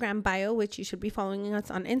Instagram bio, which you should be following us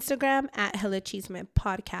on Instagram at Chisme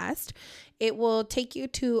Podcast, it will take you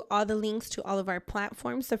to all the links to all of our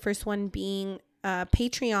platforms. The first one being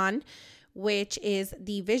Patreon, which is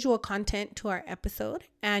the visual content to our episode.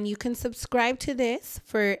 And you can subscribe to this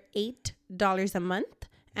for $8 a month,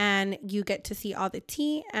 and you get to see all the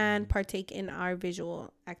tea and partake in our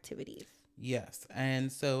visual activities. Yes. And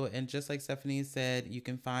just like Stephanie said, you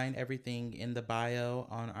can find everything in the bio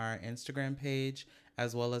on our Instagram page,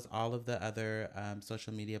 as well as all of the other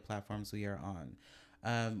social media platforms we are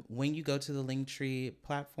on. When you go to the Linktree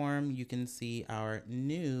platform, you can see our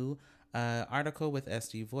new article with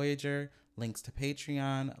SD Voyager, links to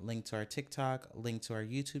Patreon, link to our TikTok, link to our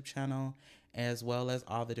YouTube channel, as well as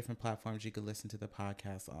all the different platforms you could listen to the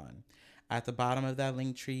podcast on. At the bottom of that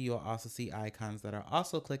link tree, you'll also see icons that are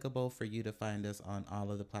also clickable for you to find us on all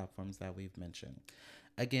of the platforms that we've mentioned.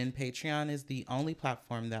 Again, Patreon is the only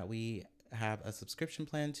platform that we have a subscription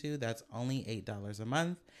plan to. That's only $8 a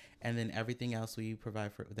month. And then everything else we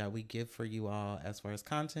provide that we give for you all as far as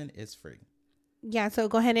content is free. Yeah, so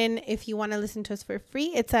go ahead and if you want to listen to us for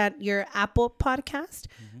free, it's at your Apple Podcast,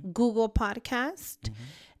 Google Podcast.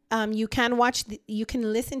 You can you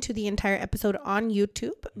can listen to the entire episode on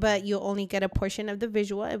YouTube, but you'll only get a portion of the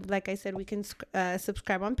visual. Like I said, we can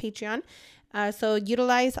subscribe on Patreon. So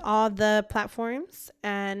utilize all the platforms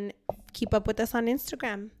and keep up with us on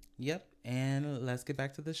Instagram. Yep. And let's get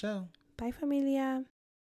back to the show. Bye, familia.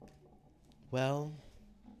 Well,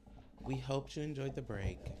 we hope you enjoyed the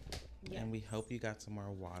break. Yes. And we hope you got some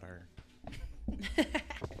more water.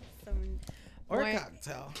 Or a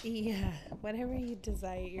cocktail. Yeah, whatever you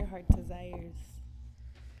desire, your heart desires.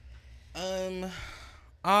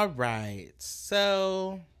 All right.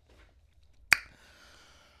 So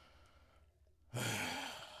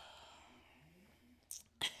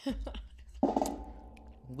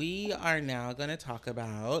we are now going to talk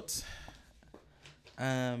about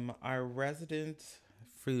our resident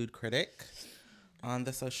food critic on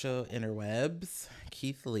the social interwebs,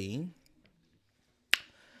 Keith Lee.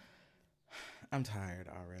 I'm tired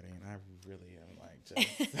already, and I really am just.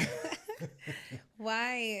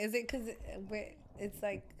 Why? Is it because it's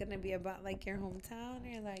like gonna be about like your hometown,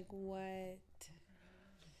 or like what?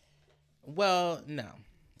 Well, no,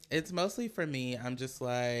 it's mostly for me. I'm just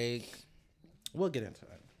like, we'll get into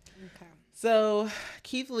it. Okay. So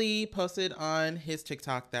Keith Lee posted on his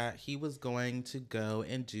TikTok that he was going to go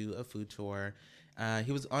and do a food tour.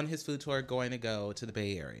 He was on his food tour going to go to the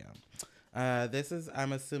Bay Area.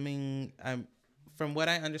 I'm assuming, from what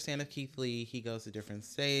I understand of Keith Lee, he goes to different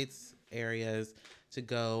states, areas to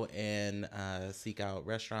go and seek out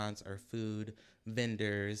restaurants or food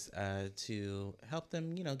vendors to help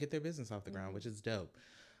them, get their business off the ground, which is dope.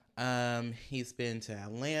 He's been to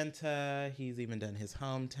Atlanta. He's even done his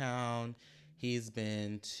hometown. He's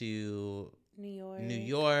been to New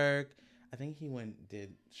York. I think he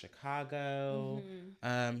did Chicago.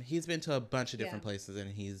 He's been to a bunch of different places,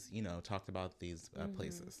 and he's, talked about these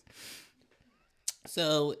places.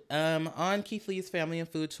 So on Keith Lee's Family and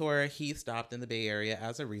Food Tour, he stopped in the Bay Area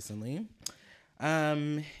as of recently.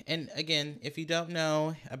 And again, if you don't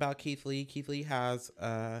know about Keith Lee has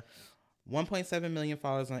 1.7 million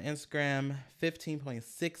followers on Instagram,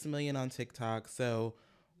 15.6 million on TikTok. So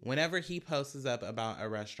whenever he posts up about a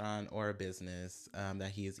restaurant or a business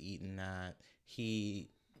that he is eating at, he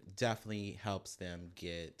definitely helps them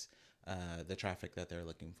get the traffic that they're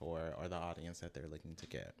looking for or the audience that they're looking to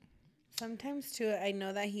get. Sometimes too, I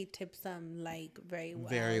know that he tips them like very well.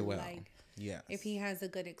 Very well. Like, yes. If he has a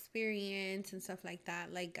good experience and stuff like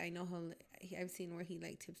that, like I know I've seen where he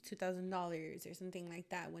like tips $2,000 or something like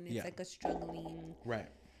that when it's like a struggling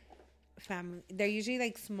family. They're usually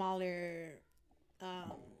like smaller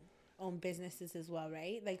owned businesses as well,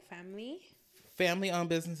 right? Like family-owned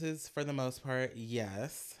businesses for the most part,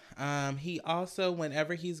 yes. He also,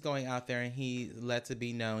 whenever he's going out there and he lets it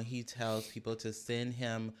be known, he tells people to send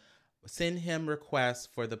him requests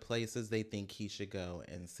for the places they think he should go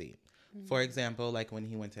and see. For example, like when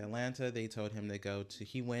he went to Atlanta, they told him to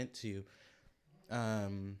he went to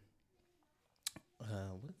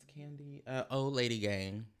what's Candy? Old Lady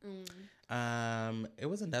Gang. It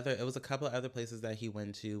was a couple of other places that he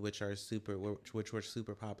went to which were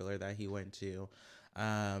super popular that he went to,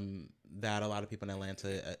 that a lot of people in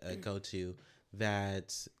Atlanta go to,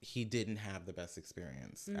 that he didn't have the best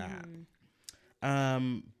experience at.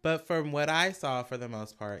 But from what I saw, for the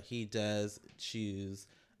most part, he does choose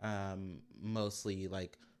mostly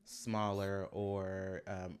like smaller or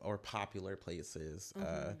popular places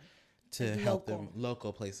to Like help local. them,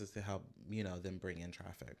 local places to help, them bring in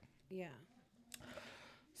traffic. Yeah.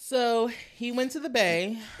 So he went to the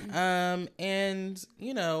Bay, and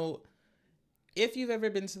if you've ever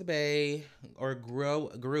been to the Bay or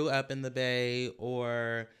grew up in the Bay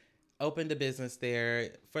or opened a business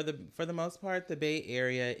there, for the most part, the Bay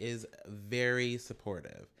Area is very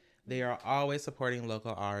supportive. They are always supporting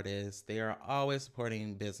local artists. They are always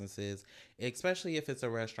supporting businesses, especially if it's a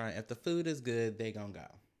restaurant. If the food is good, they gonna go.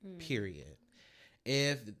 Period.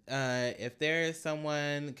 If there is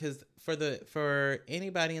someone, because for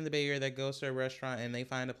anybody in the Bay Area that goes to a restaurant and they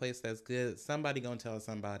find a place that's good, somebody gonna tell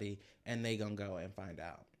somebody and they gonna go and find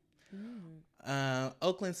out.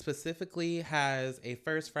 Oakland specifically has a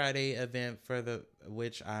First Friday event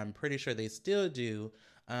which I'm pretty sure they still do,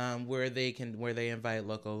 where they invite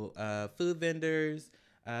local food vendors,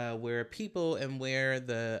 where people and where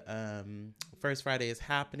the First Friday is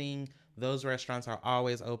happening. Those restaurants are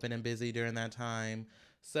always open and busy during that time.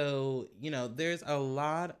 So, there's a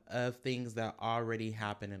lot of things that already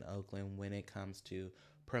happen in Oakland when it comes to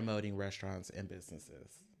promoting restaurants and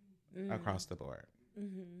businesses across the board.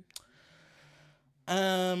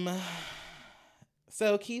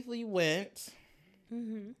 So Keith Lee went.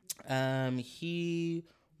 He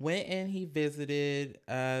went and he visited,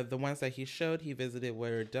 the ones that he showed he visited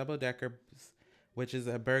were Double Decker, which is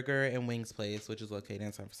a burger and wings place, which is located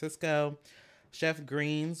in San Francisco. Chef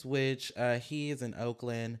Green's, which he is in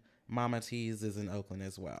Oakland. Mama T's is in Oakland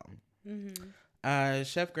as well.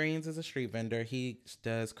 Chef Green's is a street vendor. He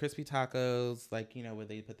does crispy tacos, like, where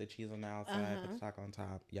they put the cheese on the outside, put the taco on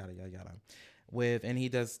top, yada, yada, yada. And he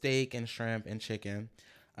does steak and shrimp and chicken.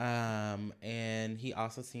 And he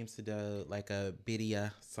also seems to do like a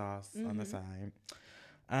birria sauce on the side.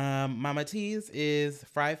 Mama T's is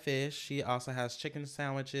fried fish. She also has chicken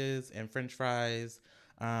sandwiches and French fries.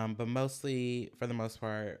 But mostly, for the most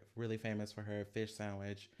part, really famous for her fish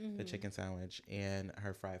sandwich, the chicken sandwich, and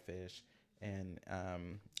her fried fish, and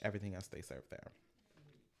everything else they serve there.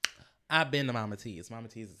 I've been to Mama T's. Mama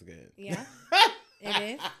T's is good. Yeah, it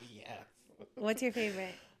is. Yes. What's your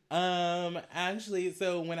favorite? Actually,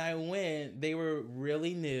 so when I went, they were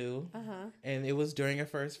really new, and it was during a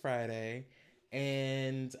First Friday,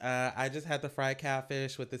 and I just had the fried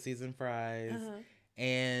catfish with the seasoned fries,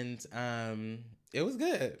 and it was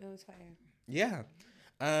good. It was fire. Yeah.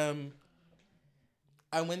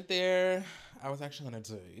 I went there. I was actually on a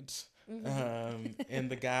date. And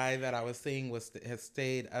the guy that I was seeing has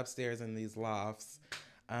stayed upstairs in these lofts.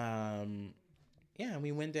 Yeah,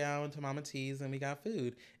 we went down to Mama T's and we got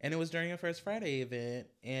food. And it was during a First Friday event,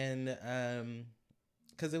 and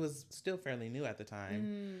because it was still fairly new at the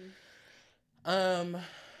time. But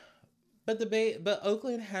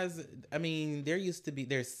Oakland has,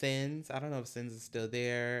 there's Sins. I don't know if Sins is still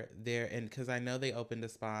there. And because I know they opened a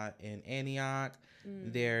spot in Antioch.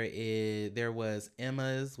 There was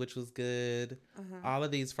Emma's, which was good. All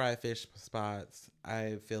of these fried fish spots,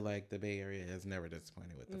 I feel like the Bay Area has never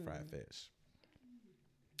disappointed with the fried fish.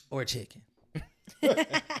 Or chicken.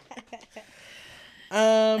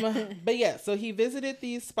 But yeah, so he visited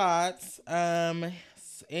these spots.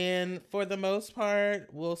 And for the most part,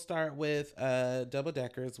 we'll start with Double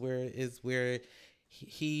Deckers, where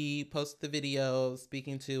he posted the video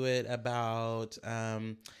speaking to it about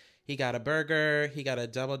he got a burger, he got a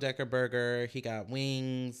Double Decker burger, he got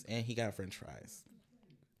wings, and he got French fries.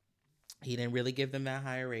 He didn't really give them that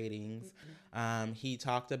high ratings. He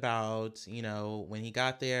talked about, when he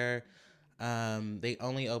got there, they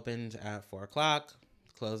only opened at 4:00,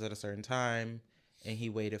 closed at a certain time, and he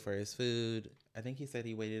waited for his food. I think he said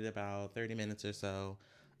he waited about 30 minutes or so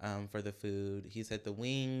for the food. He said the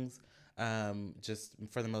wings, just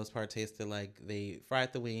for the most part, tasted like they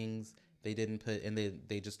fried the wings. They didn't put, and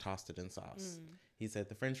they just tossed it in sauce. He said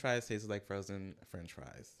the French fries tasted like frozen French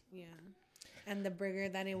fries. Yeah. And the burger,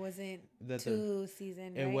 that it wasn't too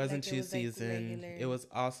seasoned, It right? wasn't like too seasoned. Like it was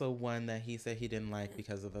also one that he said he didn't like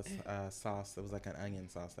because of the sauce. It was like an onion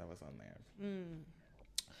sauce that was on there.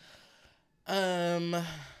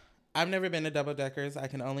 I've never been to Double Deckers. I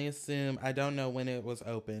can only assume. I don't know when it was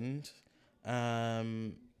opened.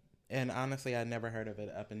 And honestly, I never heard of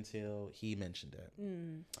it up until he mentioned it.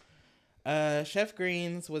 Chef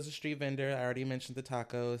Green's was a street vendor. I already mentioned the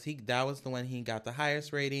tacos. That was the one he got the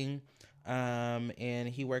highest rating. And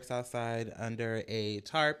he works outside under a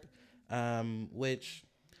tarp, which,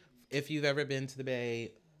 if you've ever been to the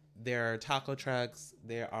Bay, there are taco trucks,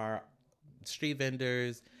 there are street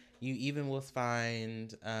vendors. You even will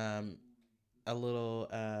find a little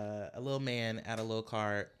man at a little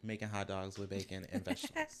cart making hot dogs with bacon and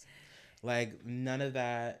vegetables. Like, none of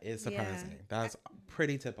that is surprising. Yeah. That's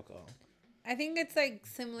pretty typical. I think it's like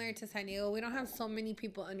similar to San Diego. We don't have so many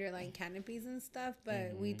people under like canopies and stuff,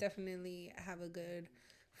 but we definitely have a good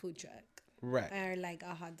food truck. Right. Or like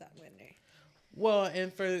a hot dog vendor. Well,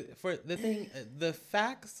 and for the thing, the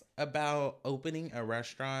facts about opening a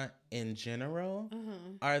restaurant in general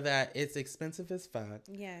are that it's expensive as fuck.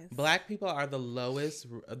 Yes. Black people are the lowest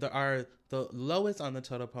on the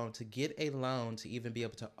totem pole to get a loan to even be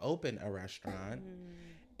able to open a restaurant.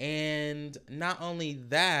 And not only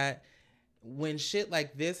that, when shit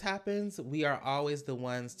like this happens, we are always the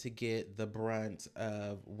ones to get the brunt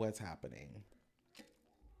of what's happening.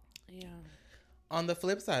 Yeah. On the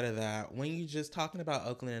flip side of that, when you're just talking about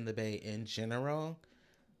Oakland and the Bay in general,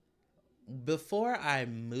 before I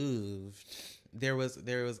moved, there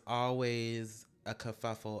was always a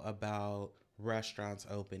kerfuffle about restaurants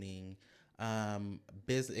opening,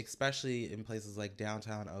 especially in places like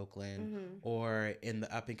downtown Oakland or in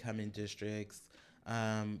the up and coming districts,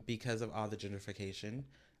 because of all the gentrification.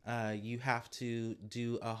 You have to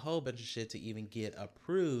do a whole bunch of shit to even get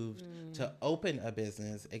approved to open a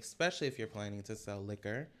business, especially if you're planning to sell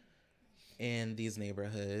liquor in these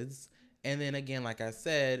neighborhoods. And then again, like I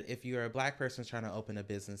said, if you're a Black person trying to open a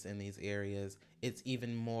business in these areas, it's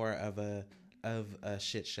even more of a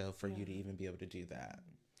shit show for you to even be able to do that.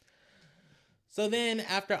 So then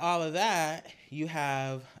after all of that, you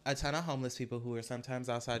have a ton of homeless people who are sometimes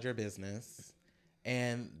outside your business.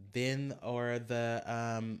 And then, or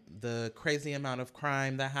the crazy amount of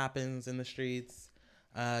crime that happens in the streets,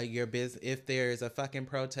 if there's a fucking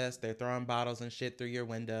protest, they're throwing bottles and shit through your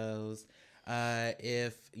windows.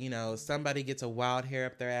 If, somebody gets a wild hair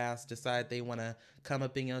up their ass, decide they want to come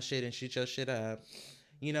up in your shit and shoot your shit up.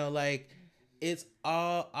 It's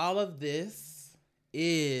all of this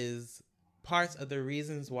is parts of the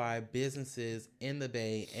reasons why businesses in the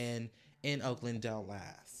Bay and in Oakland don't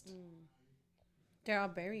last. They're all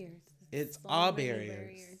barriers. It's all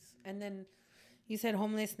barriers. And then you said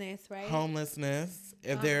homelessness, right? Homelessness.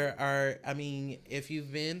 If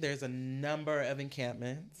you've been, there's a number of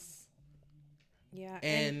encampments. Yeah.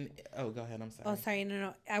 And go ahead. I'm sorry. Oh, sorry.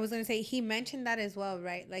 No. I was going to say, he mentioned that as well,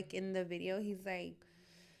 right? Like in the video, he's like,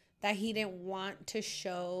 that he didn't want to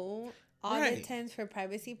show all the tents for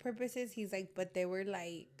privacy purposes. He's like, but there were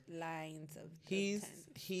like lines of tents.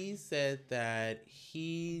 He said that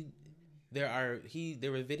there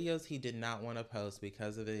were videos he did not want to post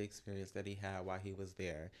because of the experience that he had while he was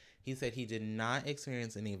there. He said he did not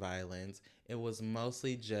experience any violence. It was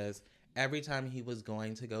mostly just every time he was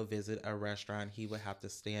going to go visit a restaurant, he would have to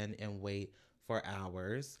stand and wait for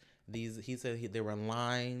hours. He said there were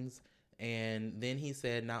lines. And then he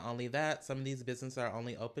said, not only that, some of these businesses are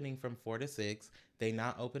only opening from 4 to 6. They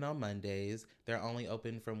not open on Mondays. They're only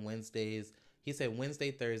open from Wednesdays. He said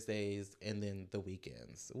Wednesday, Thursdays, and then the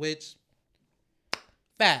weekends, which...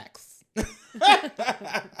 facts.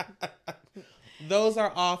 Those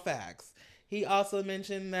are all facts. He also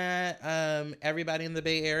mentioned that everybody in the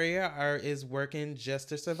Bay Area is working just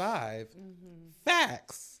to survive.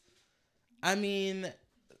 Facts. I mean,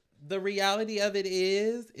 the reality of it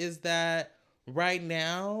is that right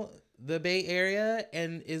now the Bay Area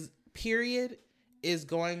is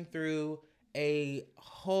going through a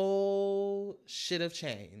whole shit of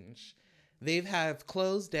change. They have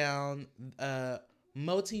closed down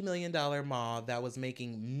multi-million-dollar mall that was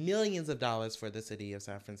making millions of dollars for the city of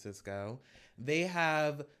San Francisco. They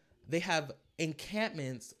have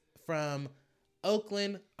encampments from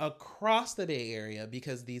Oakland across the Bay Area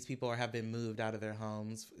because these people have been moved out of their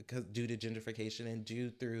homes due to gentrification and due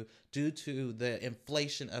to the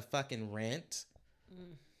inflation of fucking rent.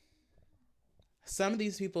 Some of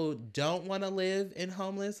these people don't want to live in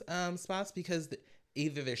homeless spots because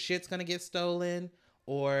either their shit's gonna get stolen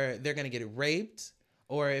or they're gonna get raped.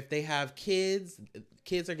 Or if they have kids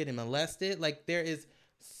are getting molested. Like, there is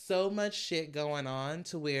so much shit going on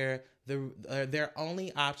to where their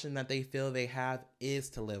only option that they feel they have is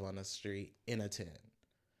to live on the street in a tent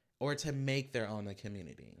or to make their own a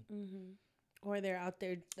community. Or they're out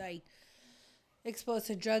there, like, exposed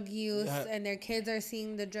to drug use and their kids are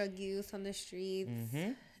seeing the drug use on the streets.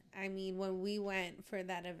 I mean, when we went for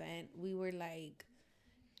that event, we were, like...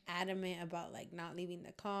 adamant about like not leaving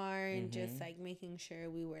the car and just like making sure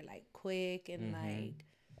we were like quick and like,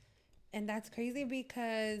 and that's crazy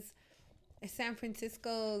because San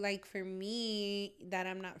Francisco, like for me that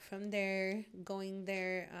I'm not from there, going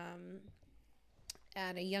there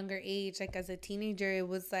at a younger age, like as a teenager, it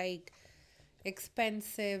was like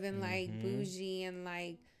expensive and like bougie and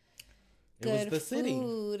like good food city.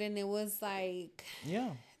 And it was like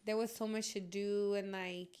there was so much to do and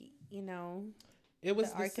like It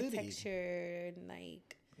was the the city. architecture,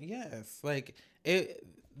 like Yes, like it.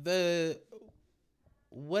 The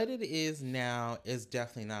what it is now is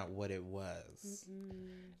definitely not what it was.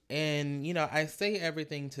 And I say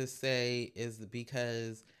everything to say is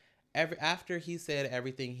because after he said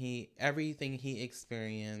everything he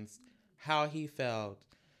experienced, how he felt,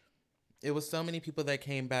 it was so many people that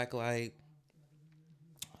came back like,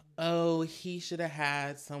 oh, he should have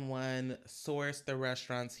had someone source the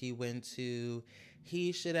restaurants he went to.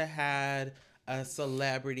 He should have had a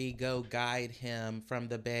celebrity go guide him from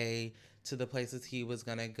the Bay to the places he was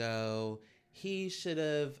going to go. He should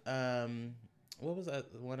have, what was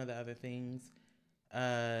one of the other things?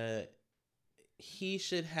 Uh, he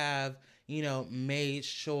should have, made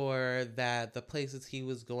sure that the places he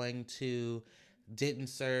was going to didn't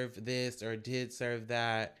serve this or did serve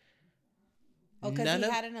that. oh, because he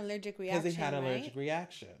had an allergic reaction. Because he had an allergic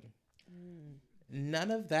reaction.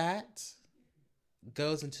 None of that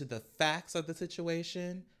goes into the facts of the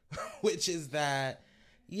situation, which is that,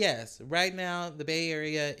 yes, right now the Bay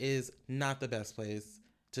Area is not the best place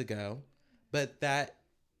to go, but that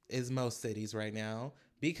is most cities right now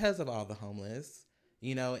because of all the homeless,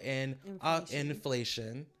 and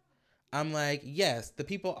inflation. I'm like, yes, the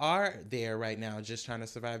people are there right now just trying to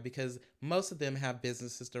survive because most of them have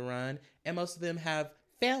businesses to run and most of them have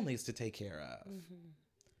families to take care of.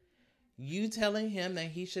 You telling him that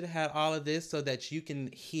he should have had all of this so that you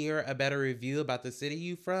can hear a better review about the city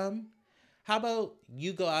you from? How about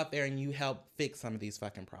you go out there and you help fix some of these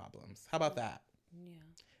fucking problems? How about that? Yeah.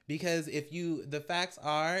 Because the facts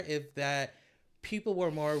are, if that people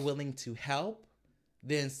were more willing to help,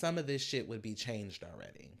 then some of this shit would be changed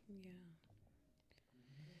already.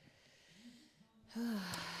 Yeah.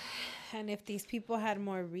 And if these people had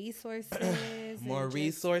more resources,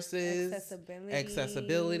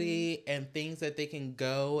 accessibility, and things that they can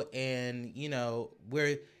go and,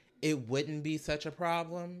 where it wouldn't be such a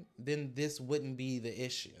problem, then this wouldn't be the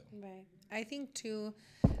issue. Right. I think, too,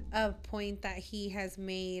 a point that he has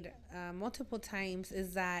made multiple times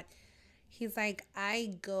is that he's like,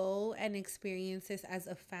 I go and experience this as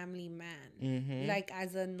a family man, like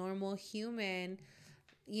as a normal human.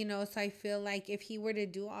 So I feel like if he were to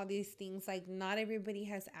do all these things, like not everybody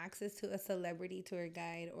has access to a celebrity tour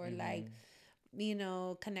guide or like,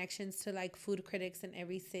 connections to like food critics in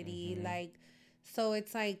every city. Like, so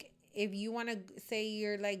it's like, if you want to say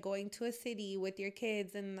you're like going to a city with your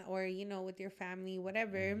kids or, with your family,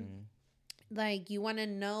 whatever, like you want to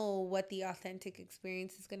know what the authentic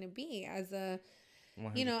experience is going to be as a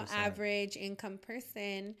 100%. Average income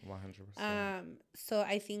person. 100%. So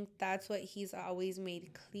I think that's what he's always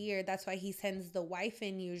made clear. That's why he sends the wife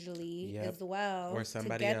in usually as well, or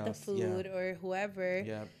somebody to get else. the food or whoever.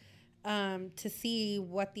 Yep. To see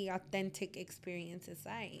what the authentic experience is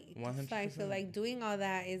like. 100%. So I feel like doing all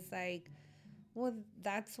that is like, well,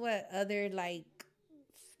 that's what other like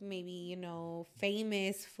maybe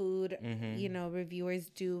famous food reviewers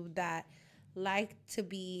do that like to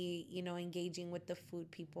be engaging with the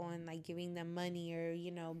food people and like giving them money or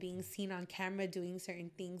being seen on camera doing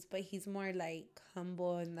certain things, but he's more like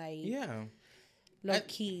humble and like low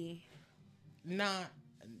key.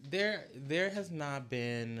 There has not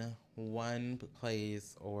been one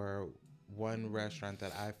place or one restaurant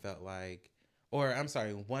that I felt like, or I'm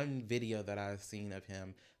sorry, one video that I've seen of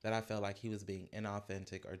him that I felt like he was being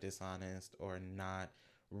inauthentic or dishonest or not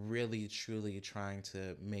really truly trying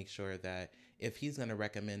to make sure that if he's going to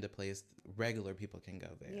recommend a place, regular people can go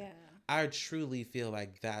there. Yeah. I truly feel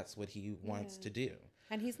like that's what he wants to do.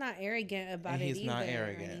 And he's not arrogant about it either. He's not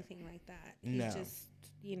arrogant or anything like that. He's just,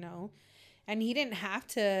 and he didn't have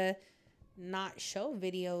to not show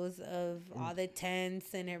videos of all the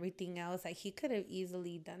tents and everything else. Like he could have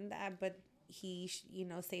easily done that, but he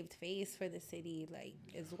saved face for the city like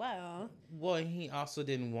as well. Well, and he also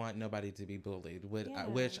didn't want nobody to be bullied,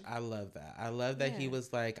 which I love that. I love that he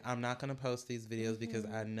was like, I'm not going to post these videos because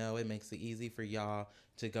I know it makes it easy for y'all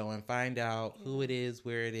to go and find out who it is,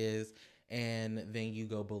 where it is, and then you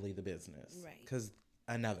go bully the business. Right. Because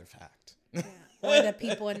another fact. Yeah. Or the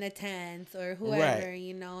people in the tents or whoever,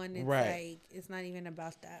 and it's like, it's not even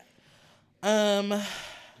about that.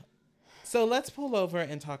 So let's pull over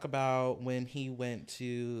and talk about when he went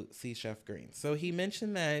to see Chef Green. So he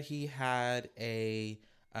mentioned that he had a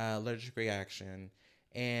allergic reaction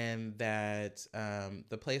and that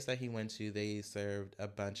the place that he went to, they served a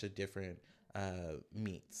bunch of different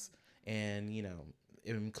meats and,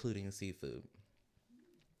 including seafood.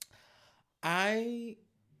 I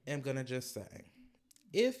am going to just say,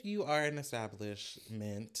 if you are an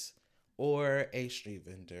establishment or a street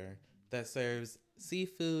vendor that serves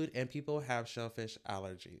seafood and people have shellfish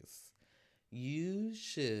allergies, you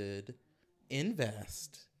should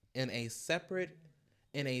invest in a separate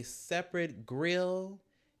grill,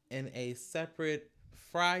 in a separate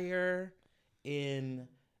fryer, in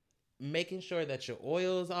making sure that your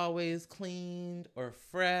oil is always cleaned or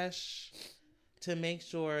fresh, to make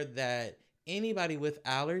sure that anybody with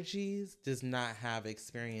allergies does not have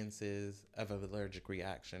experiences of an allergic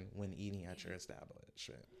reaction when eating at your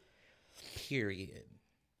establishment. Period.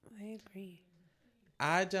 I agree.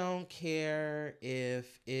 I don't care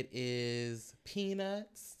if it is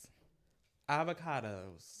peanuts,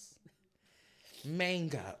 avocados,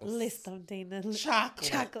 mangoes. List them, Dana.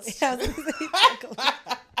 Chocolate. Chocolate. I was gonna say chocolate.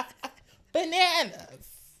 Bananas.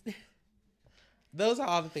 Those are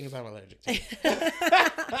all the things I'm allergic to.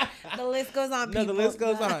 The list goes on, people. No, the list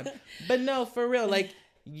goes on. But no, for real, like,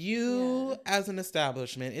 you as an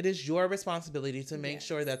establishment, it is your responsibility to make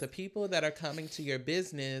sure that the people that are coming to your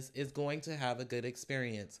business is going to have a good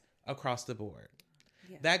experience across the board.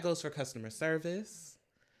 Yeah. That goes for customer service.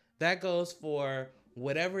 That goes for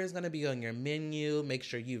whatever is going to be on your menu. Make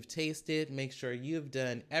sure you've tasted. Make sure you've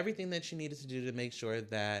done everything that you needed to do to make sure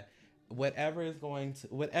that whatever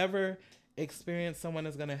experience someone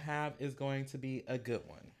is going to have is going to be a good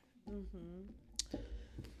one. Mm-hmm.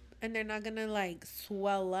 And they're not gonna like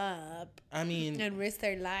swell up. I mean, and risk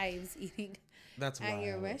their lives eating at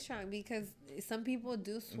your restaurant, because some people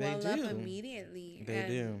do swell up immediately. They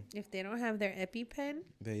do. If they don't have their EpiPen,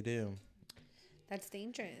 they do. That's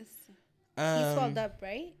dangerous. He swelled up,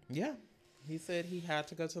 right? Yeah, he said he had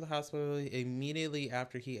to go to the hospital immediately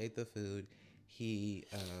after he ate the food. He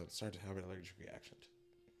started to have an allergic reaction.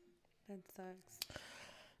 That sucks.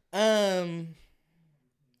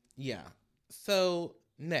 Yeah. So.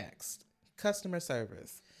 Next, customer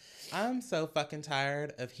service. I'm so fucking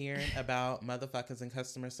tired of hearing about motherfuckers in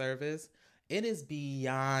customer service. It is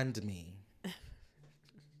beyond me.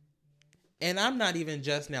 And I'm not even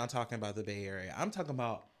just now talking about the Bay Area. I'm talking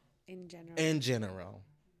about in general.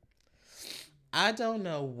 I don't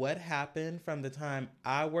know what happened from the time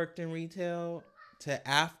I worked in retail to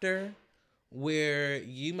after, where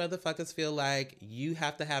you motherfuckers feel like you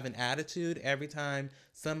have to have an attitude every time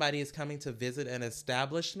somebody is coming to visit an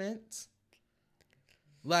establishment.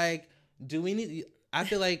 Like, do we need... I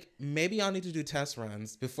feel like maybe y'all need to do test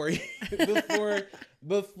runs before you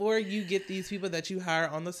get these people that you hire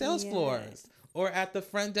on the sales floors or at the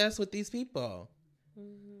front desk with these people.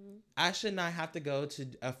 Mm-hmm. I should not have to go to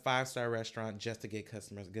a 5-star restaurant just to get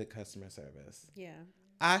good customer service. Yeah.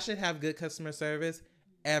 I should have good customer service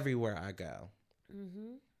everywhere I go.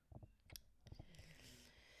 Mm-hmm.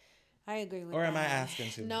 I agree with that. Or am I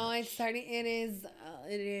asking too much? No, it's starting. It is.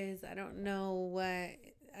 I don't know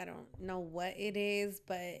what it is,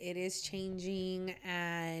 but it is changing,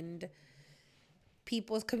 and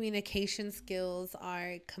people's communication skills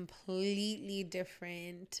are completely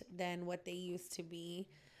different than what they used to be.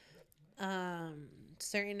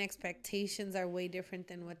 Certain expectations are way different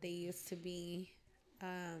than what they used to be.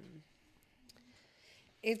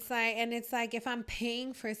 It's like if I'm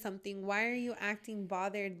paying for something, why are you acting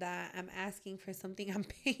bothered that I'm asking for something I'm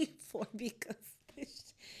paying for? Because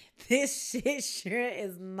this shit sure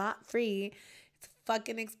is not free. It's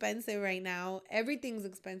fucking expensive right now. Everything's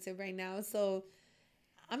expensive right now. So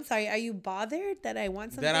I'm sorry, are you bothered that I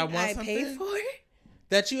want something I pay for?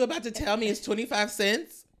 That you about to tell me is 25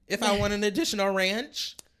 cents if I want an additional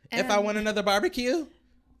ranch? If I want another barbecue?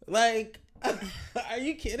 Like, are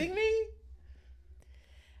you kidding me?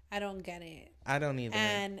 I don't get it. I don't either.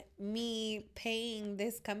 And me paying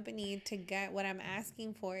this company to get what I'm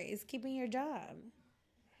asking for is keeping your job.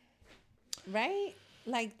 Right?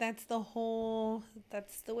 Like, that's the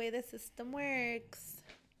way the system works.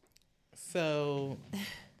 So.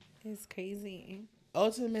 It's crazy.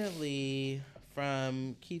 Ultimately,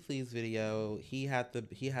 from Keith Lee's video, he had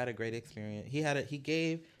a great experience. He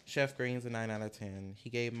gave Chef Greens a 9 out of 10. He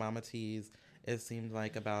gave Mama T's, it seemed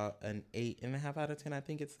like, about an 8.5 out of 10, I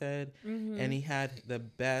think it said. Mm-hmm. And he had the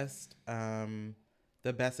best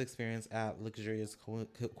experience at Luxurious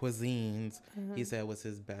Cuisines. Mm-hmm. He said was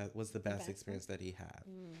the best experience that he had.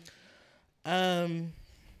 Mm.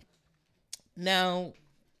 Now,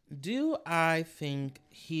 do I think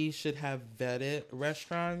he should have vetted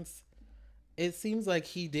restaurants? It seems like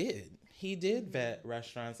he did. He did vet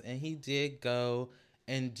restaurants, and he did go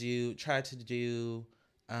and try to do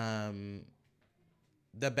the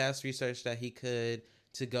best research that he could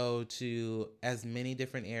to go to as many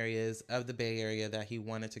different areas of the Bay Area that he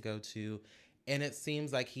wanted to go to. And it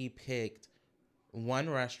seems like he picked one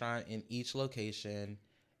restaurant in each location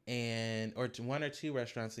or one or two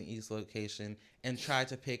restaurants in each location and tried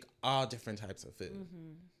to pick all different types of food.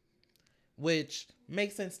 Mm-hmm. which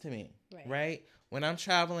makes sense to me, right? When I'm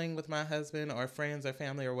traveling with my husband or friends or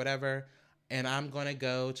family or whatever, and I'm going to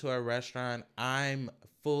go to a restaurant, I'm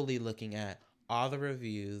fully looking at all the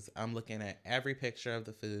reviews. I'm looking at every picture of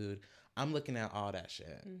the food. I'm looking at all that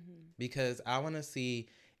shit because I want to see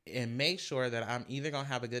and make sure that I'm either going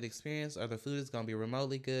to have a good experience or the food is going to be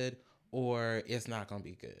remotely good or it's not going to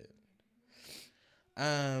be good.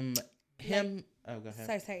 Go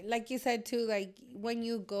ahead. Sorry. Like you said too, like when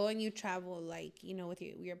you go and you travel, like, you know, with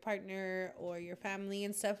your partner or your family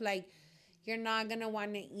and stuff, like you're not gonna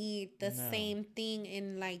want to eat the same thing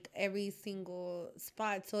in like every single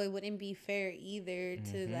spot. So it wouldn't be fair either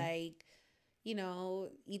to like, you know,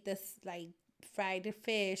 eat this like fried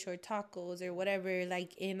fish or tacos or whatever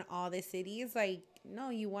like in all the cities. Like, no,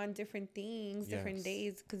 you want different things, different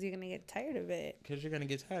days, because you're gonna get tired of it.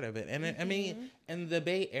 And I mean, and the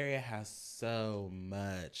Bay Area has so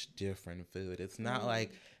much different food. It's not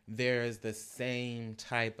like there's the same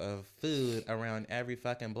type of food around every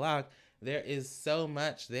fucking block. There is so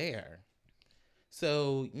much there.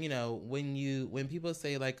 So, you know, when people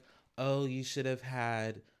say like, oh, you should have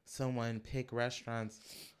had someone pick restaurants,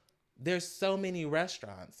 there's so many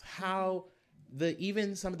restaurants. How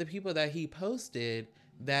even some of the people that he posted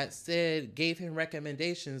that gave him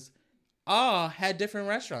recommendations all had different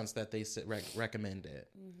restaurants that they recommended.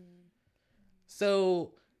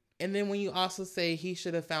 So, and then when you also say he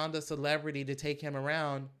should have found a celebrity to take him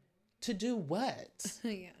around, to do what?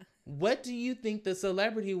 What do you think the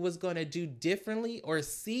celebrity was going to do differently or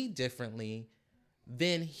see differently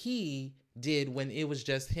than he did when it was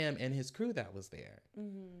just him and his crew that was there?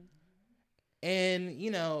 And,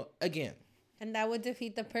 you know, again. And that would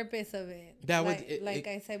defeat the purpose of it.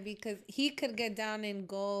 I said, because he could get down and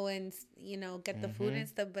go and, you know, get the food and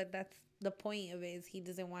stuff, but that's the point of it, is he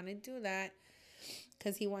doesn't want to do that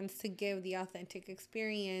because he wants to give the authentic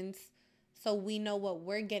experience. So we know what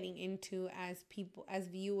we're getting into as people, as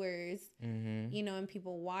viewers, you know, and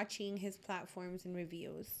people watching his platforms and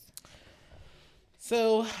reviews.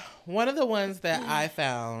 So one of the ones that I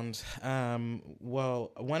found,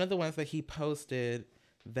 one of the ones that he posted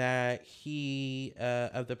that he,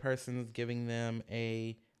 of the persons giving them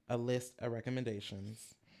a list of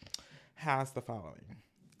recommendations, has the following.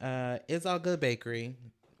 It's All Good Bakery,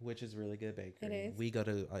 which is really good bakery. It is. We go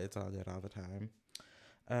to It's All Good all the time.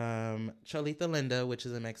 Cholita Linda, which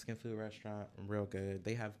is a Mexican food restaurant, real good.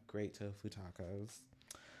 They have great tofu tacos.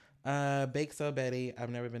 Bake So Betty. I've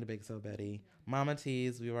never been to Bake So Betty. Mama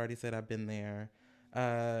T's. We've already said I've been there.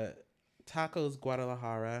 Tacos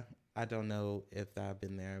Guadalajara. I don't know if I've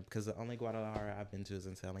been there because the only Guadalajara I've been to is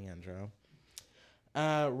in San Leandro.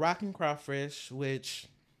 Rock and Crawfish, which,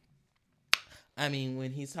 I mean,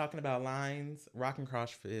 when he's talking about lines, Rock and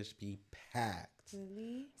Crawfish be packed.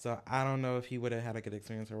 Really? So I don't know if he would have had a good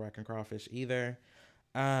experience with Rock and Crawfish either.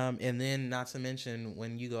 And then not to mention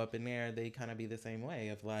when you go up in there, they kind of be the same way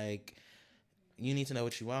of like, you need to know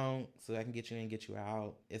what you want so I can get you in and get you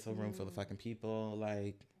out. It's a room full of fucking people.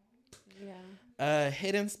 Like,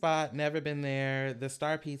 Hidden Spot, never been there. The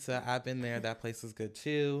Star Pizza, I've been there. That place is good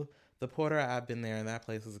too. The Porter, I've been there and that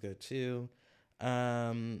place is good too.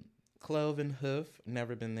 Clove and Hoof,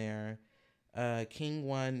 never been there. King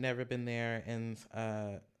One, never been there. And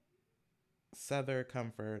Southern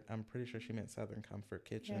Comfort, I'm pretty sure she meant Southern Comfort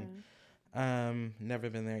Kitchen. Never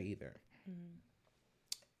been there either.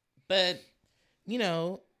 But, you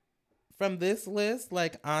know, from this list,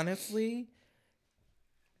 like, honestly,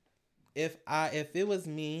 if it was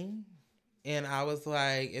me and I was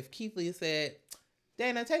like, if Keith Lee said,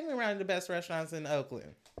 Dana, take me around to the best restaurants in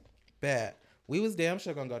Oakland, bet we was damn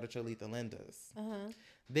sure gonna go to Cholita Linda's.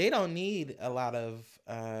 They don't need a lot of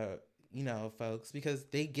you know, folks, because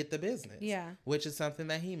they get the business. Which is something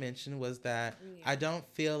that he mentioned, was that I don't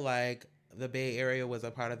feel like the Bay Area was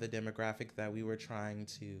a part of the demographic that we were trying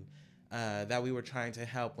to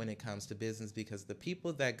help when it comes to business, because the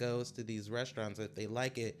people that goes to these restaurants, if they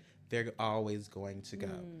like it, they're always going to go.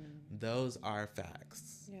 Those are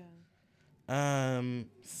facts.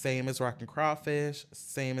 Same as Rock and Crawfish,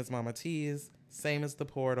 same as Mama T's, same as the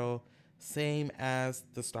Portal, same as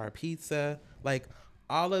the Star Pizza, like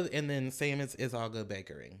and then same as It's All Good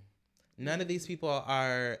Bakery. None of these people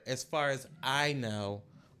are, as far as I know,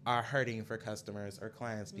 are hurting for customers or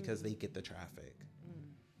clients because they get the traffic.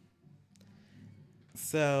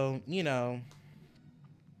 So, you know,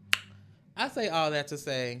 I say all that to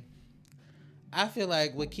say, I feel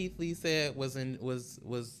like what Keith Lee said was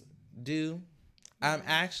due. I'm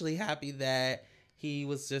actually happy that he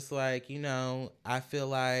was just like, you know, I feel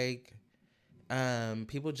like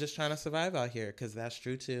people just trying to survive out here, because that's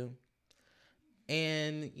true too.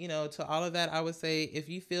 And, you know, to all of that, I would say if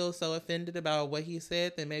you feel so offended about what he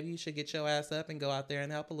said, then maybe you should get your ass up and go out there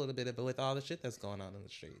and help a little bit with all the shit that's going on in the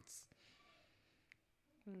streets.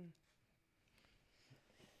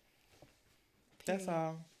 That's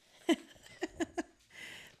all.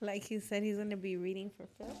 Like he said, he's going to be reading for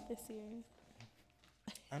Philip this year.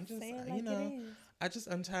 I'm just, like you know,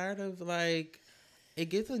 I'm tired of, like, it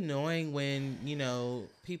gets annoying when, you know,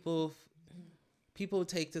 people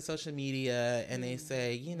take to social media and they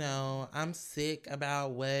say, you know, I'm sick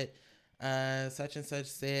about what such and such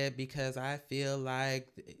said because I feel like,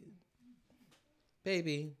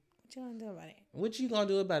 baby, what you gonna do about it? What you gonna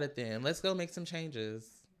do about it then? Let's go make some changes.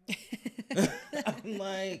 I'm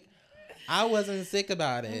like, I wasn't sick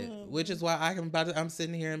about it, which is why I'm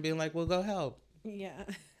sitting here and being like, well, go help. Yeah.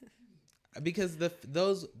 Because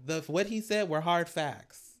what he said were hard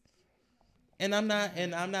facts. And I'm not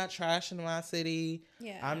trashing my city.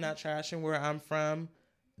 Yeah. I'm not trashing where I'm from.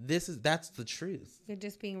 That's the truth. You're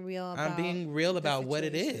just being real about I'm being real about what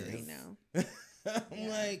it is. Right now. I'm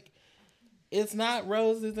like, it's not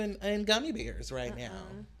roses and gummy bears right now.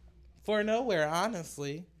 For nowhere,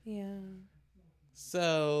 honestly. Yeah.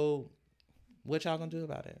 So, what y'all gonna do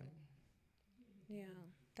about it? Yeah,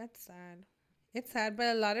 that's sad. It's sad,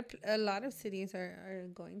 but a lot of cities are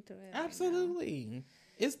going through it. Absolutely. Right,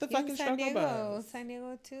 it's the fucking struggle bus. San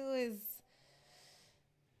Diego too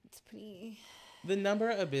it's pretty. The number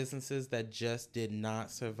of businesses that just did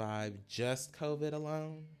not survive just COVID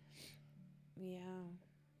alone. Yeah.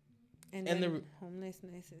 And the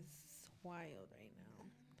homelessness is wild right now.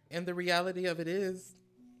 And the reality of it is,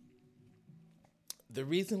 the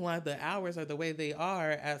reason why the hours are the way they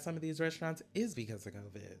are at some of these restaurants is because of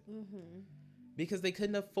COVID. Mm-hmm. Because they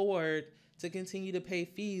couldn't afford to continue to pay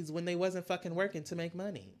fees when they wasn't fucking working to make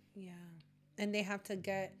money. Yeah. And they have to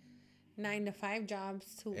get 9-to-5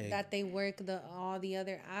 jobs that they work all the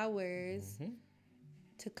other hours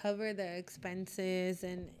to cover the expenses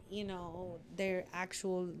and, you know, their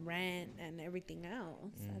actual rent and everything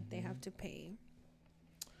else that they have to pay.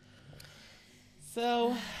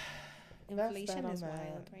 So inflation is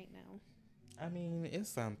wild right now. I mean, it's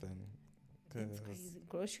something. It's crazy.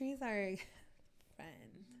 Groceries are fun.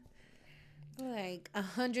 Like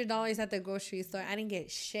 $100 at the grocery store. I didn't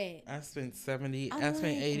get shit. I spent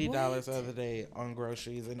 $80 the other day on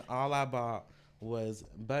groceries, and all I bought was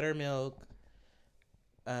buttermilk,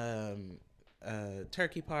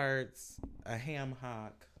 turkey parts, a ham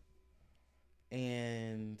hock,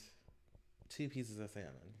 and 2 pieces of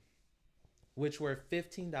salmon, which were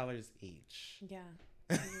 $15 each. Yeah.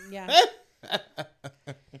 Yeah.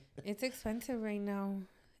 It's expensive right now.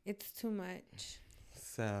 It's too much.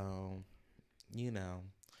 So, you know.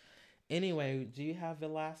 Anyway, do you have the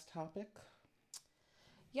last topic?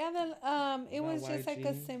 Yeah, it was just YG? like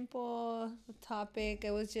a simple topic.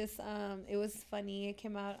 It was just it was funny. It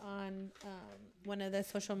came out on one of the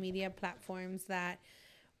social media platforms that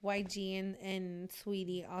YG and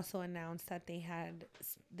Sweetie also announced that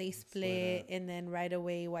they split, and then right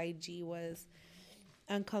away YG was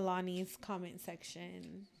on Kalani's comment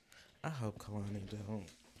section. I hope Kalani don't.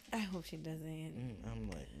 I hope she doesn't. I'm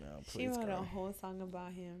like, no, please. She wrote girl. a whole song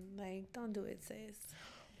about him. Like, don't do it, sis.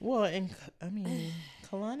 Well, and I mean,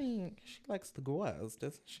 Kalani, she likes the girls,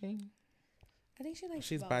 doesn't she? I think she likes.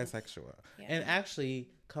 She's both. bisexual, and actually,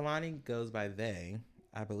 Kalani goes by they,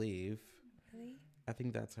 I believe. Really? I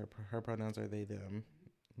think that's her pronouns are they them.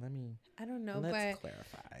 I don't know, let's but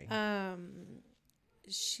clarify.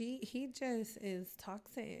 He just is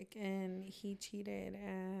toxic, and he cheated,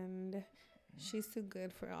 and she's too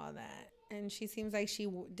good for all that, and she seems like she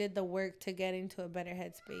did the work to get into a better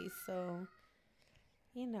headspace. So,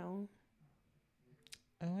 you know.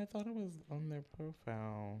 Oh, I thought it was on their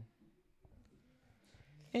profile.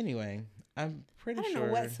 Anyway, I'm pretty sure. I don't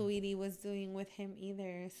know what Sweetie was doing with him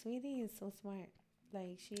either. Sweetie is so smart.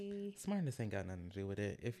 Like, smartness ain't got nothing to do with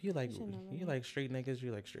it. If you like street niggas,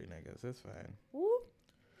 you like street niggas. It's fine. Whoop.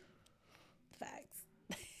 Facts.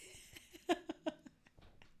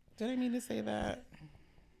 Did I mean to say that?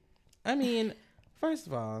 I mean, first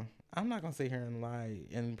of all, I'm not gonna sit here and lie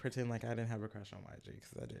and pretend like I didn't have a crush on YG,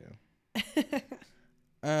 because I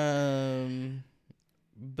do.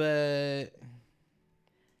 But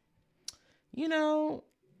you know,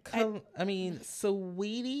 I mean,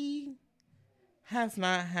 Sweetie has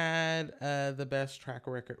not had the best track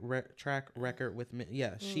record with me.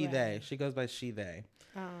 Yeah, they. She goes by she they.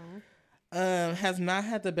 Oh. Has not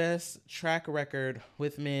had the best track record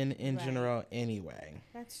with men in general anyway.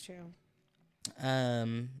 That's true.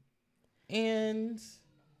 And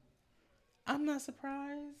I'm not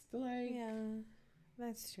surprised. Like, yeah,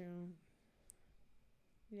 that's true.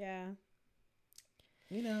 Yeah.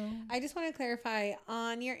 you know. I just want to clarify,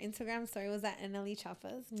 on your Instagram story, was that NLE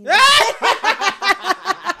Chafa's?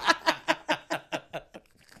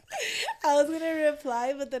 I was going to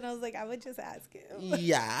reply, but then I was like, I would just ask him.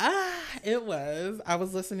 Yeah, it was. I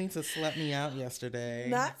was listening to Slut Me Out yesterday.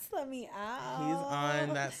 Not Slut Me Out. He's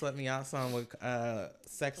on that Slut Me Out song with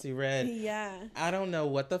Sexy Red. Yeah. I don't know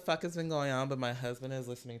what the fuck has been going on, but my husband is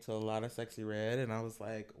listening to a lot of Sexy Red, and I was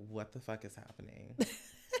like, what the fuck is happening?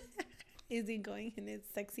 Is he going in his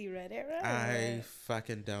Sexy Red era? I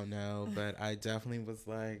fucking don't know, but I definitely was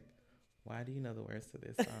like, why do you know the words to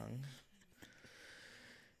this song?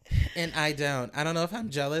 And I don't know if I'm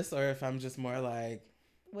jealous or if I'm just more like,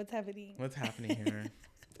 what's happening here?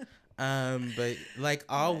 But like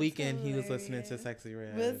all That's weekend hilarious. he was listening to Sexy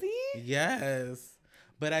Red. Was he? Yes.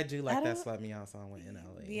 But I do like that Slut Me Out song with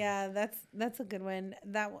NLE. Yeah, that's a good one.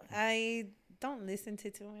 I don't listen to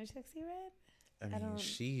too much Sexy Red. I mean,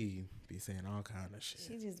 she be saying all kind of shit.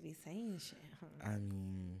 She just be saying shit, huh? I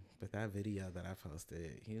mean, but that video that I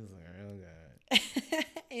posted, he was looking real good.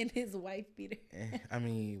 In his wife beater. I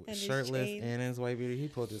mean, And his shirtless chain. and his white beater. He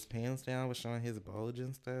pulled his pants down, was showing his bulge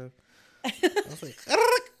and stuff. I was like,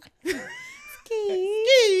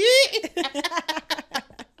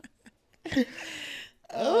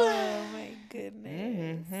 oh my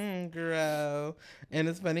goodness. girl. And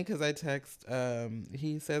it's funny because I text,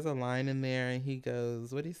 he says a line in there and he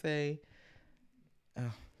goes, what'd he say?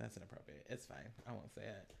 Oh, that's inappropriate. It's fine. I won't say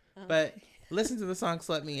it. But listen to the song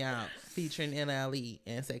Slut Me Out featuring NLE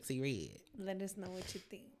and Sexy Red. Let us know what you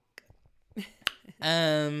think.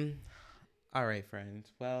 All right, friend.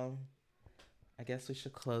 Well, I guess we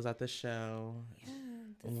should close out the show. Yeah,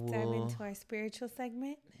 let's dive into our spiritual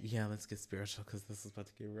segment. Yeah, let's get spiritual because this is about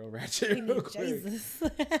to get real ratchet. We Real need quick. Jesus.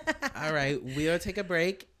 All right, we'll take a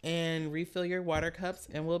break and refill your water cups,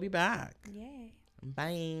 and we'll be back. Yay.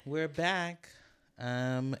 Bye. We're back,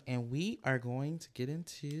 and we are going to get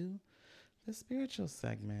into the spiritual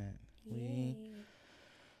segment. Yay.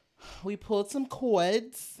 We pulled some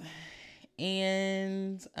chords,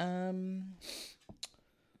 and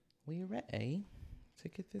we're ready to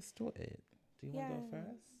get this started. Do you want to go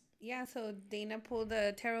first? Yeah, so Dana pulled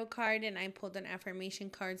a tarot card and I pulled an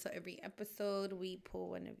affirmation card. So every episode we pull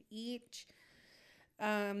one of each.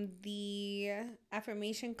 The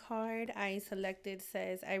affirmation card I selected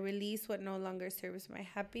says, I release what no longer serves my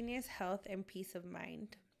happiness, health, and peace of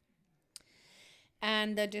mind.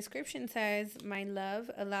 And the description says, my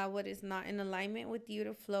love, allow what is not in alignment with you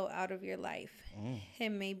to flow out of your life. It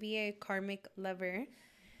may be a karmic lover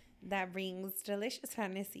that brings delicious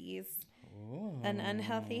fantasies, an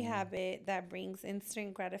unhealthy habit that brings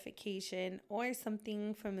instant gratification, or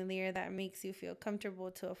something familiar that makes you feel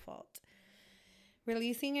comfortable to a fault.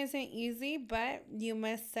 Releasing isn't easy, but you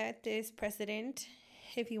must set this precedent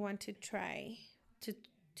if you want to try to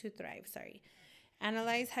thrive.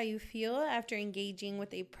 Analyze how you feel after engaging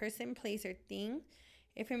with a person, place, or thing.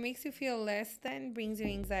 If it makes you feel less than, brings you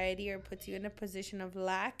anxiety, or puts you in a position of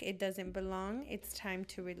lack, it doesn't belong. It's time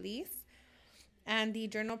to release. And the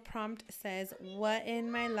journal prompt says, what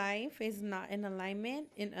in my life is not in alignment?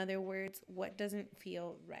 In other words, what doesn't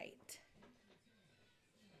feel right?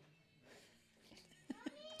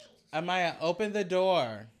 Amaya, open the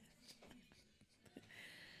door.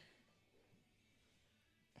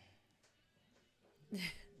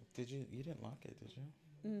 You didn't lock it, did you?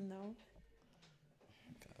 No,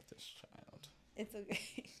 God, this child. it's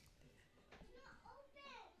okay.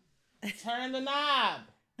 Turn the knob.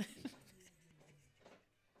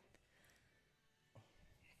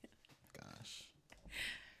 Gosh.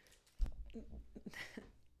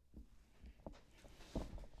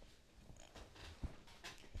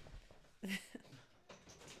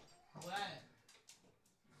 What?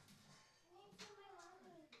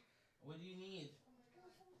 What do you need?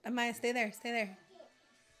 Amaya, stay there.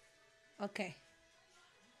 Okay.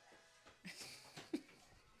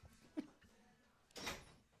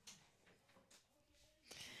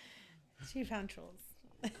 She found trolls.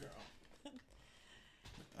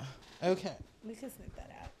 Okay. We can snip that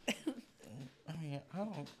out. I mean,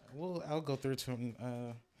 I'll go through to them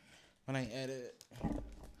when I edit.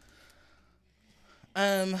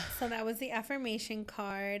 So that was the affirmation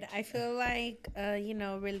card. I feel like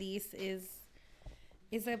release is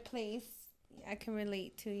a place I can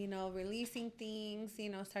relate to, releasing things,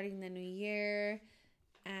 starting the new year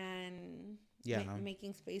and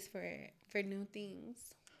making space for new things.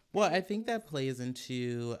 Well, I think that plays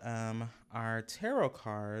into our tarot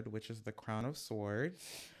card, which is the Crown of Swords.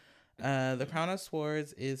 The Crown of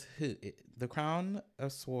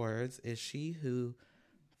Swords is she who,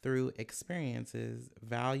 through experiences,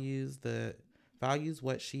 values the values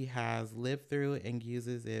what she has lived through, and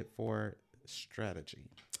uses it for strategy.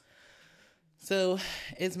 So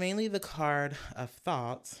it's mainly the card of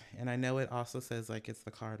thoughts, and I know it also says like it's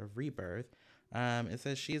the card of rebirth. It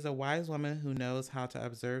says she is a wise woman who knows how to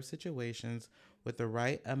observe situations with the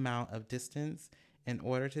right amount of distance in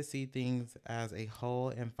order to see things as a whole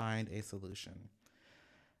and find a solution.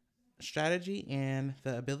 Strategy and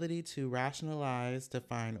the ability to rationalize,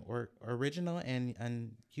 define, or original and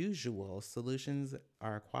unusual solutions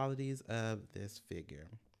are qualities of this figure.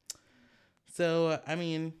 So, I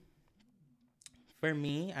mean, for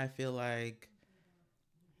me, I feel like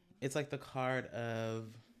it's like the card of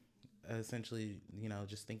essentially,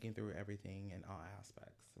 just thinking through everything in all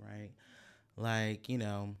aspects, right? Like,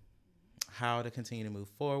 how to continue to move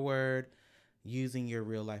forward, using your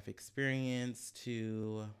real life experience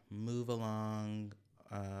to move along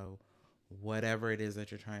whatever it is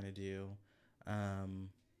that you're trying to do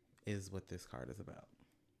is what this card is about.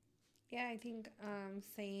 Yeah, I think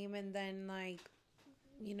same. And then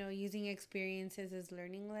using experiences as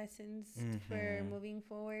learning lessons for moving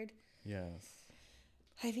forward. Yes.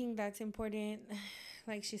 I think that's important,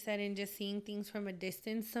 like she said, in just seeing things from a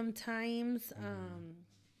distance sometimes,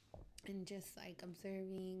 and just like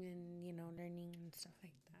observing and, learning and stuff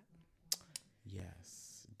like that.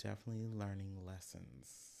 Yes, definitely learning lessons.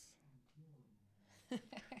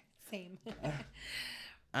 Same.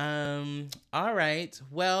 All right.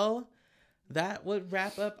 Well, that would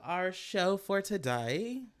wrap up our show for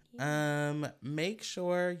today. Yeah. Make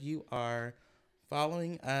sure you are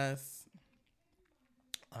following us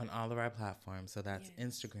on all of our platforms. So that's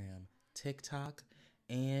Instagram, TikTok,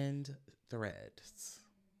 and Threads.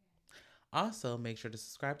 Also, make sure to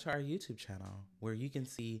subscribe to our YouTube channel where you can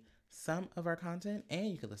see some of our content and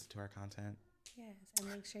you can listen to our content. Yes, and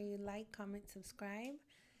make sure you like, comment, subscribe.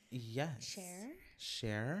 Yes.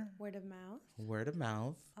 Share. Word of mouth.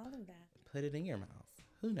 All of that. Put it in your mouth.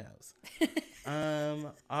 Who knows?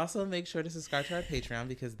 Also, make sure to subscribe to our Patreon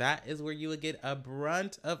because that is where you will get a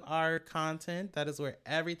brunt of our content. That is where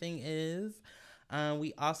everything is.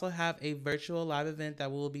 We also have a virtual live event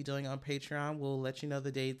that we'll be doing on Patreon. We'll let you know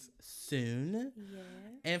the dates soon. Yes.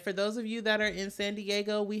 And for those of you that are in San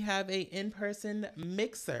Diego, we have a in-person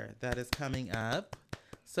mixer that is coming up.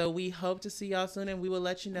 So we hope to see y'all soon, and we will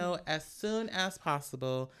let you know as soon as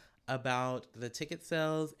possible about the ticket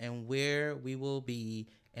sales and where we will be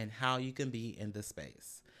and how you can be in the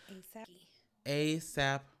space.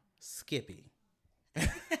 ASAP Skippy.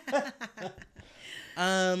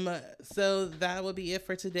 So that will be it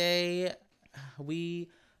for today. We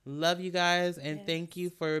love you guys and thank you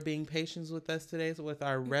for being patient with us today with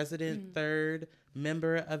our resident third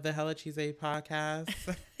member of the Hella Chisme podcast,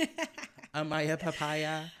 Amaya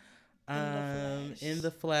Papaya, in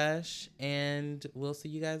the flesh, and we'll see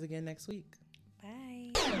you guys again next week.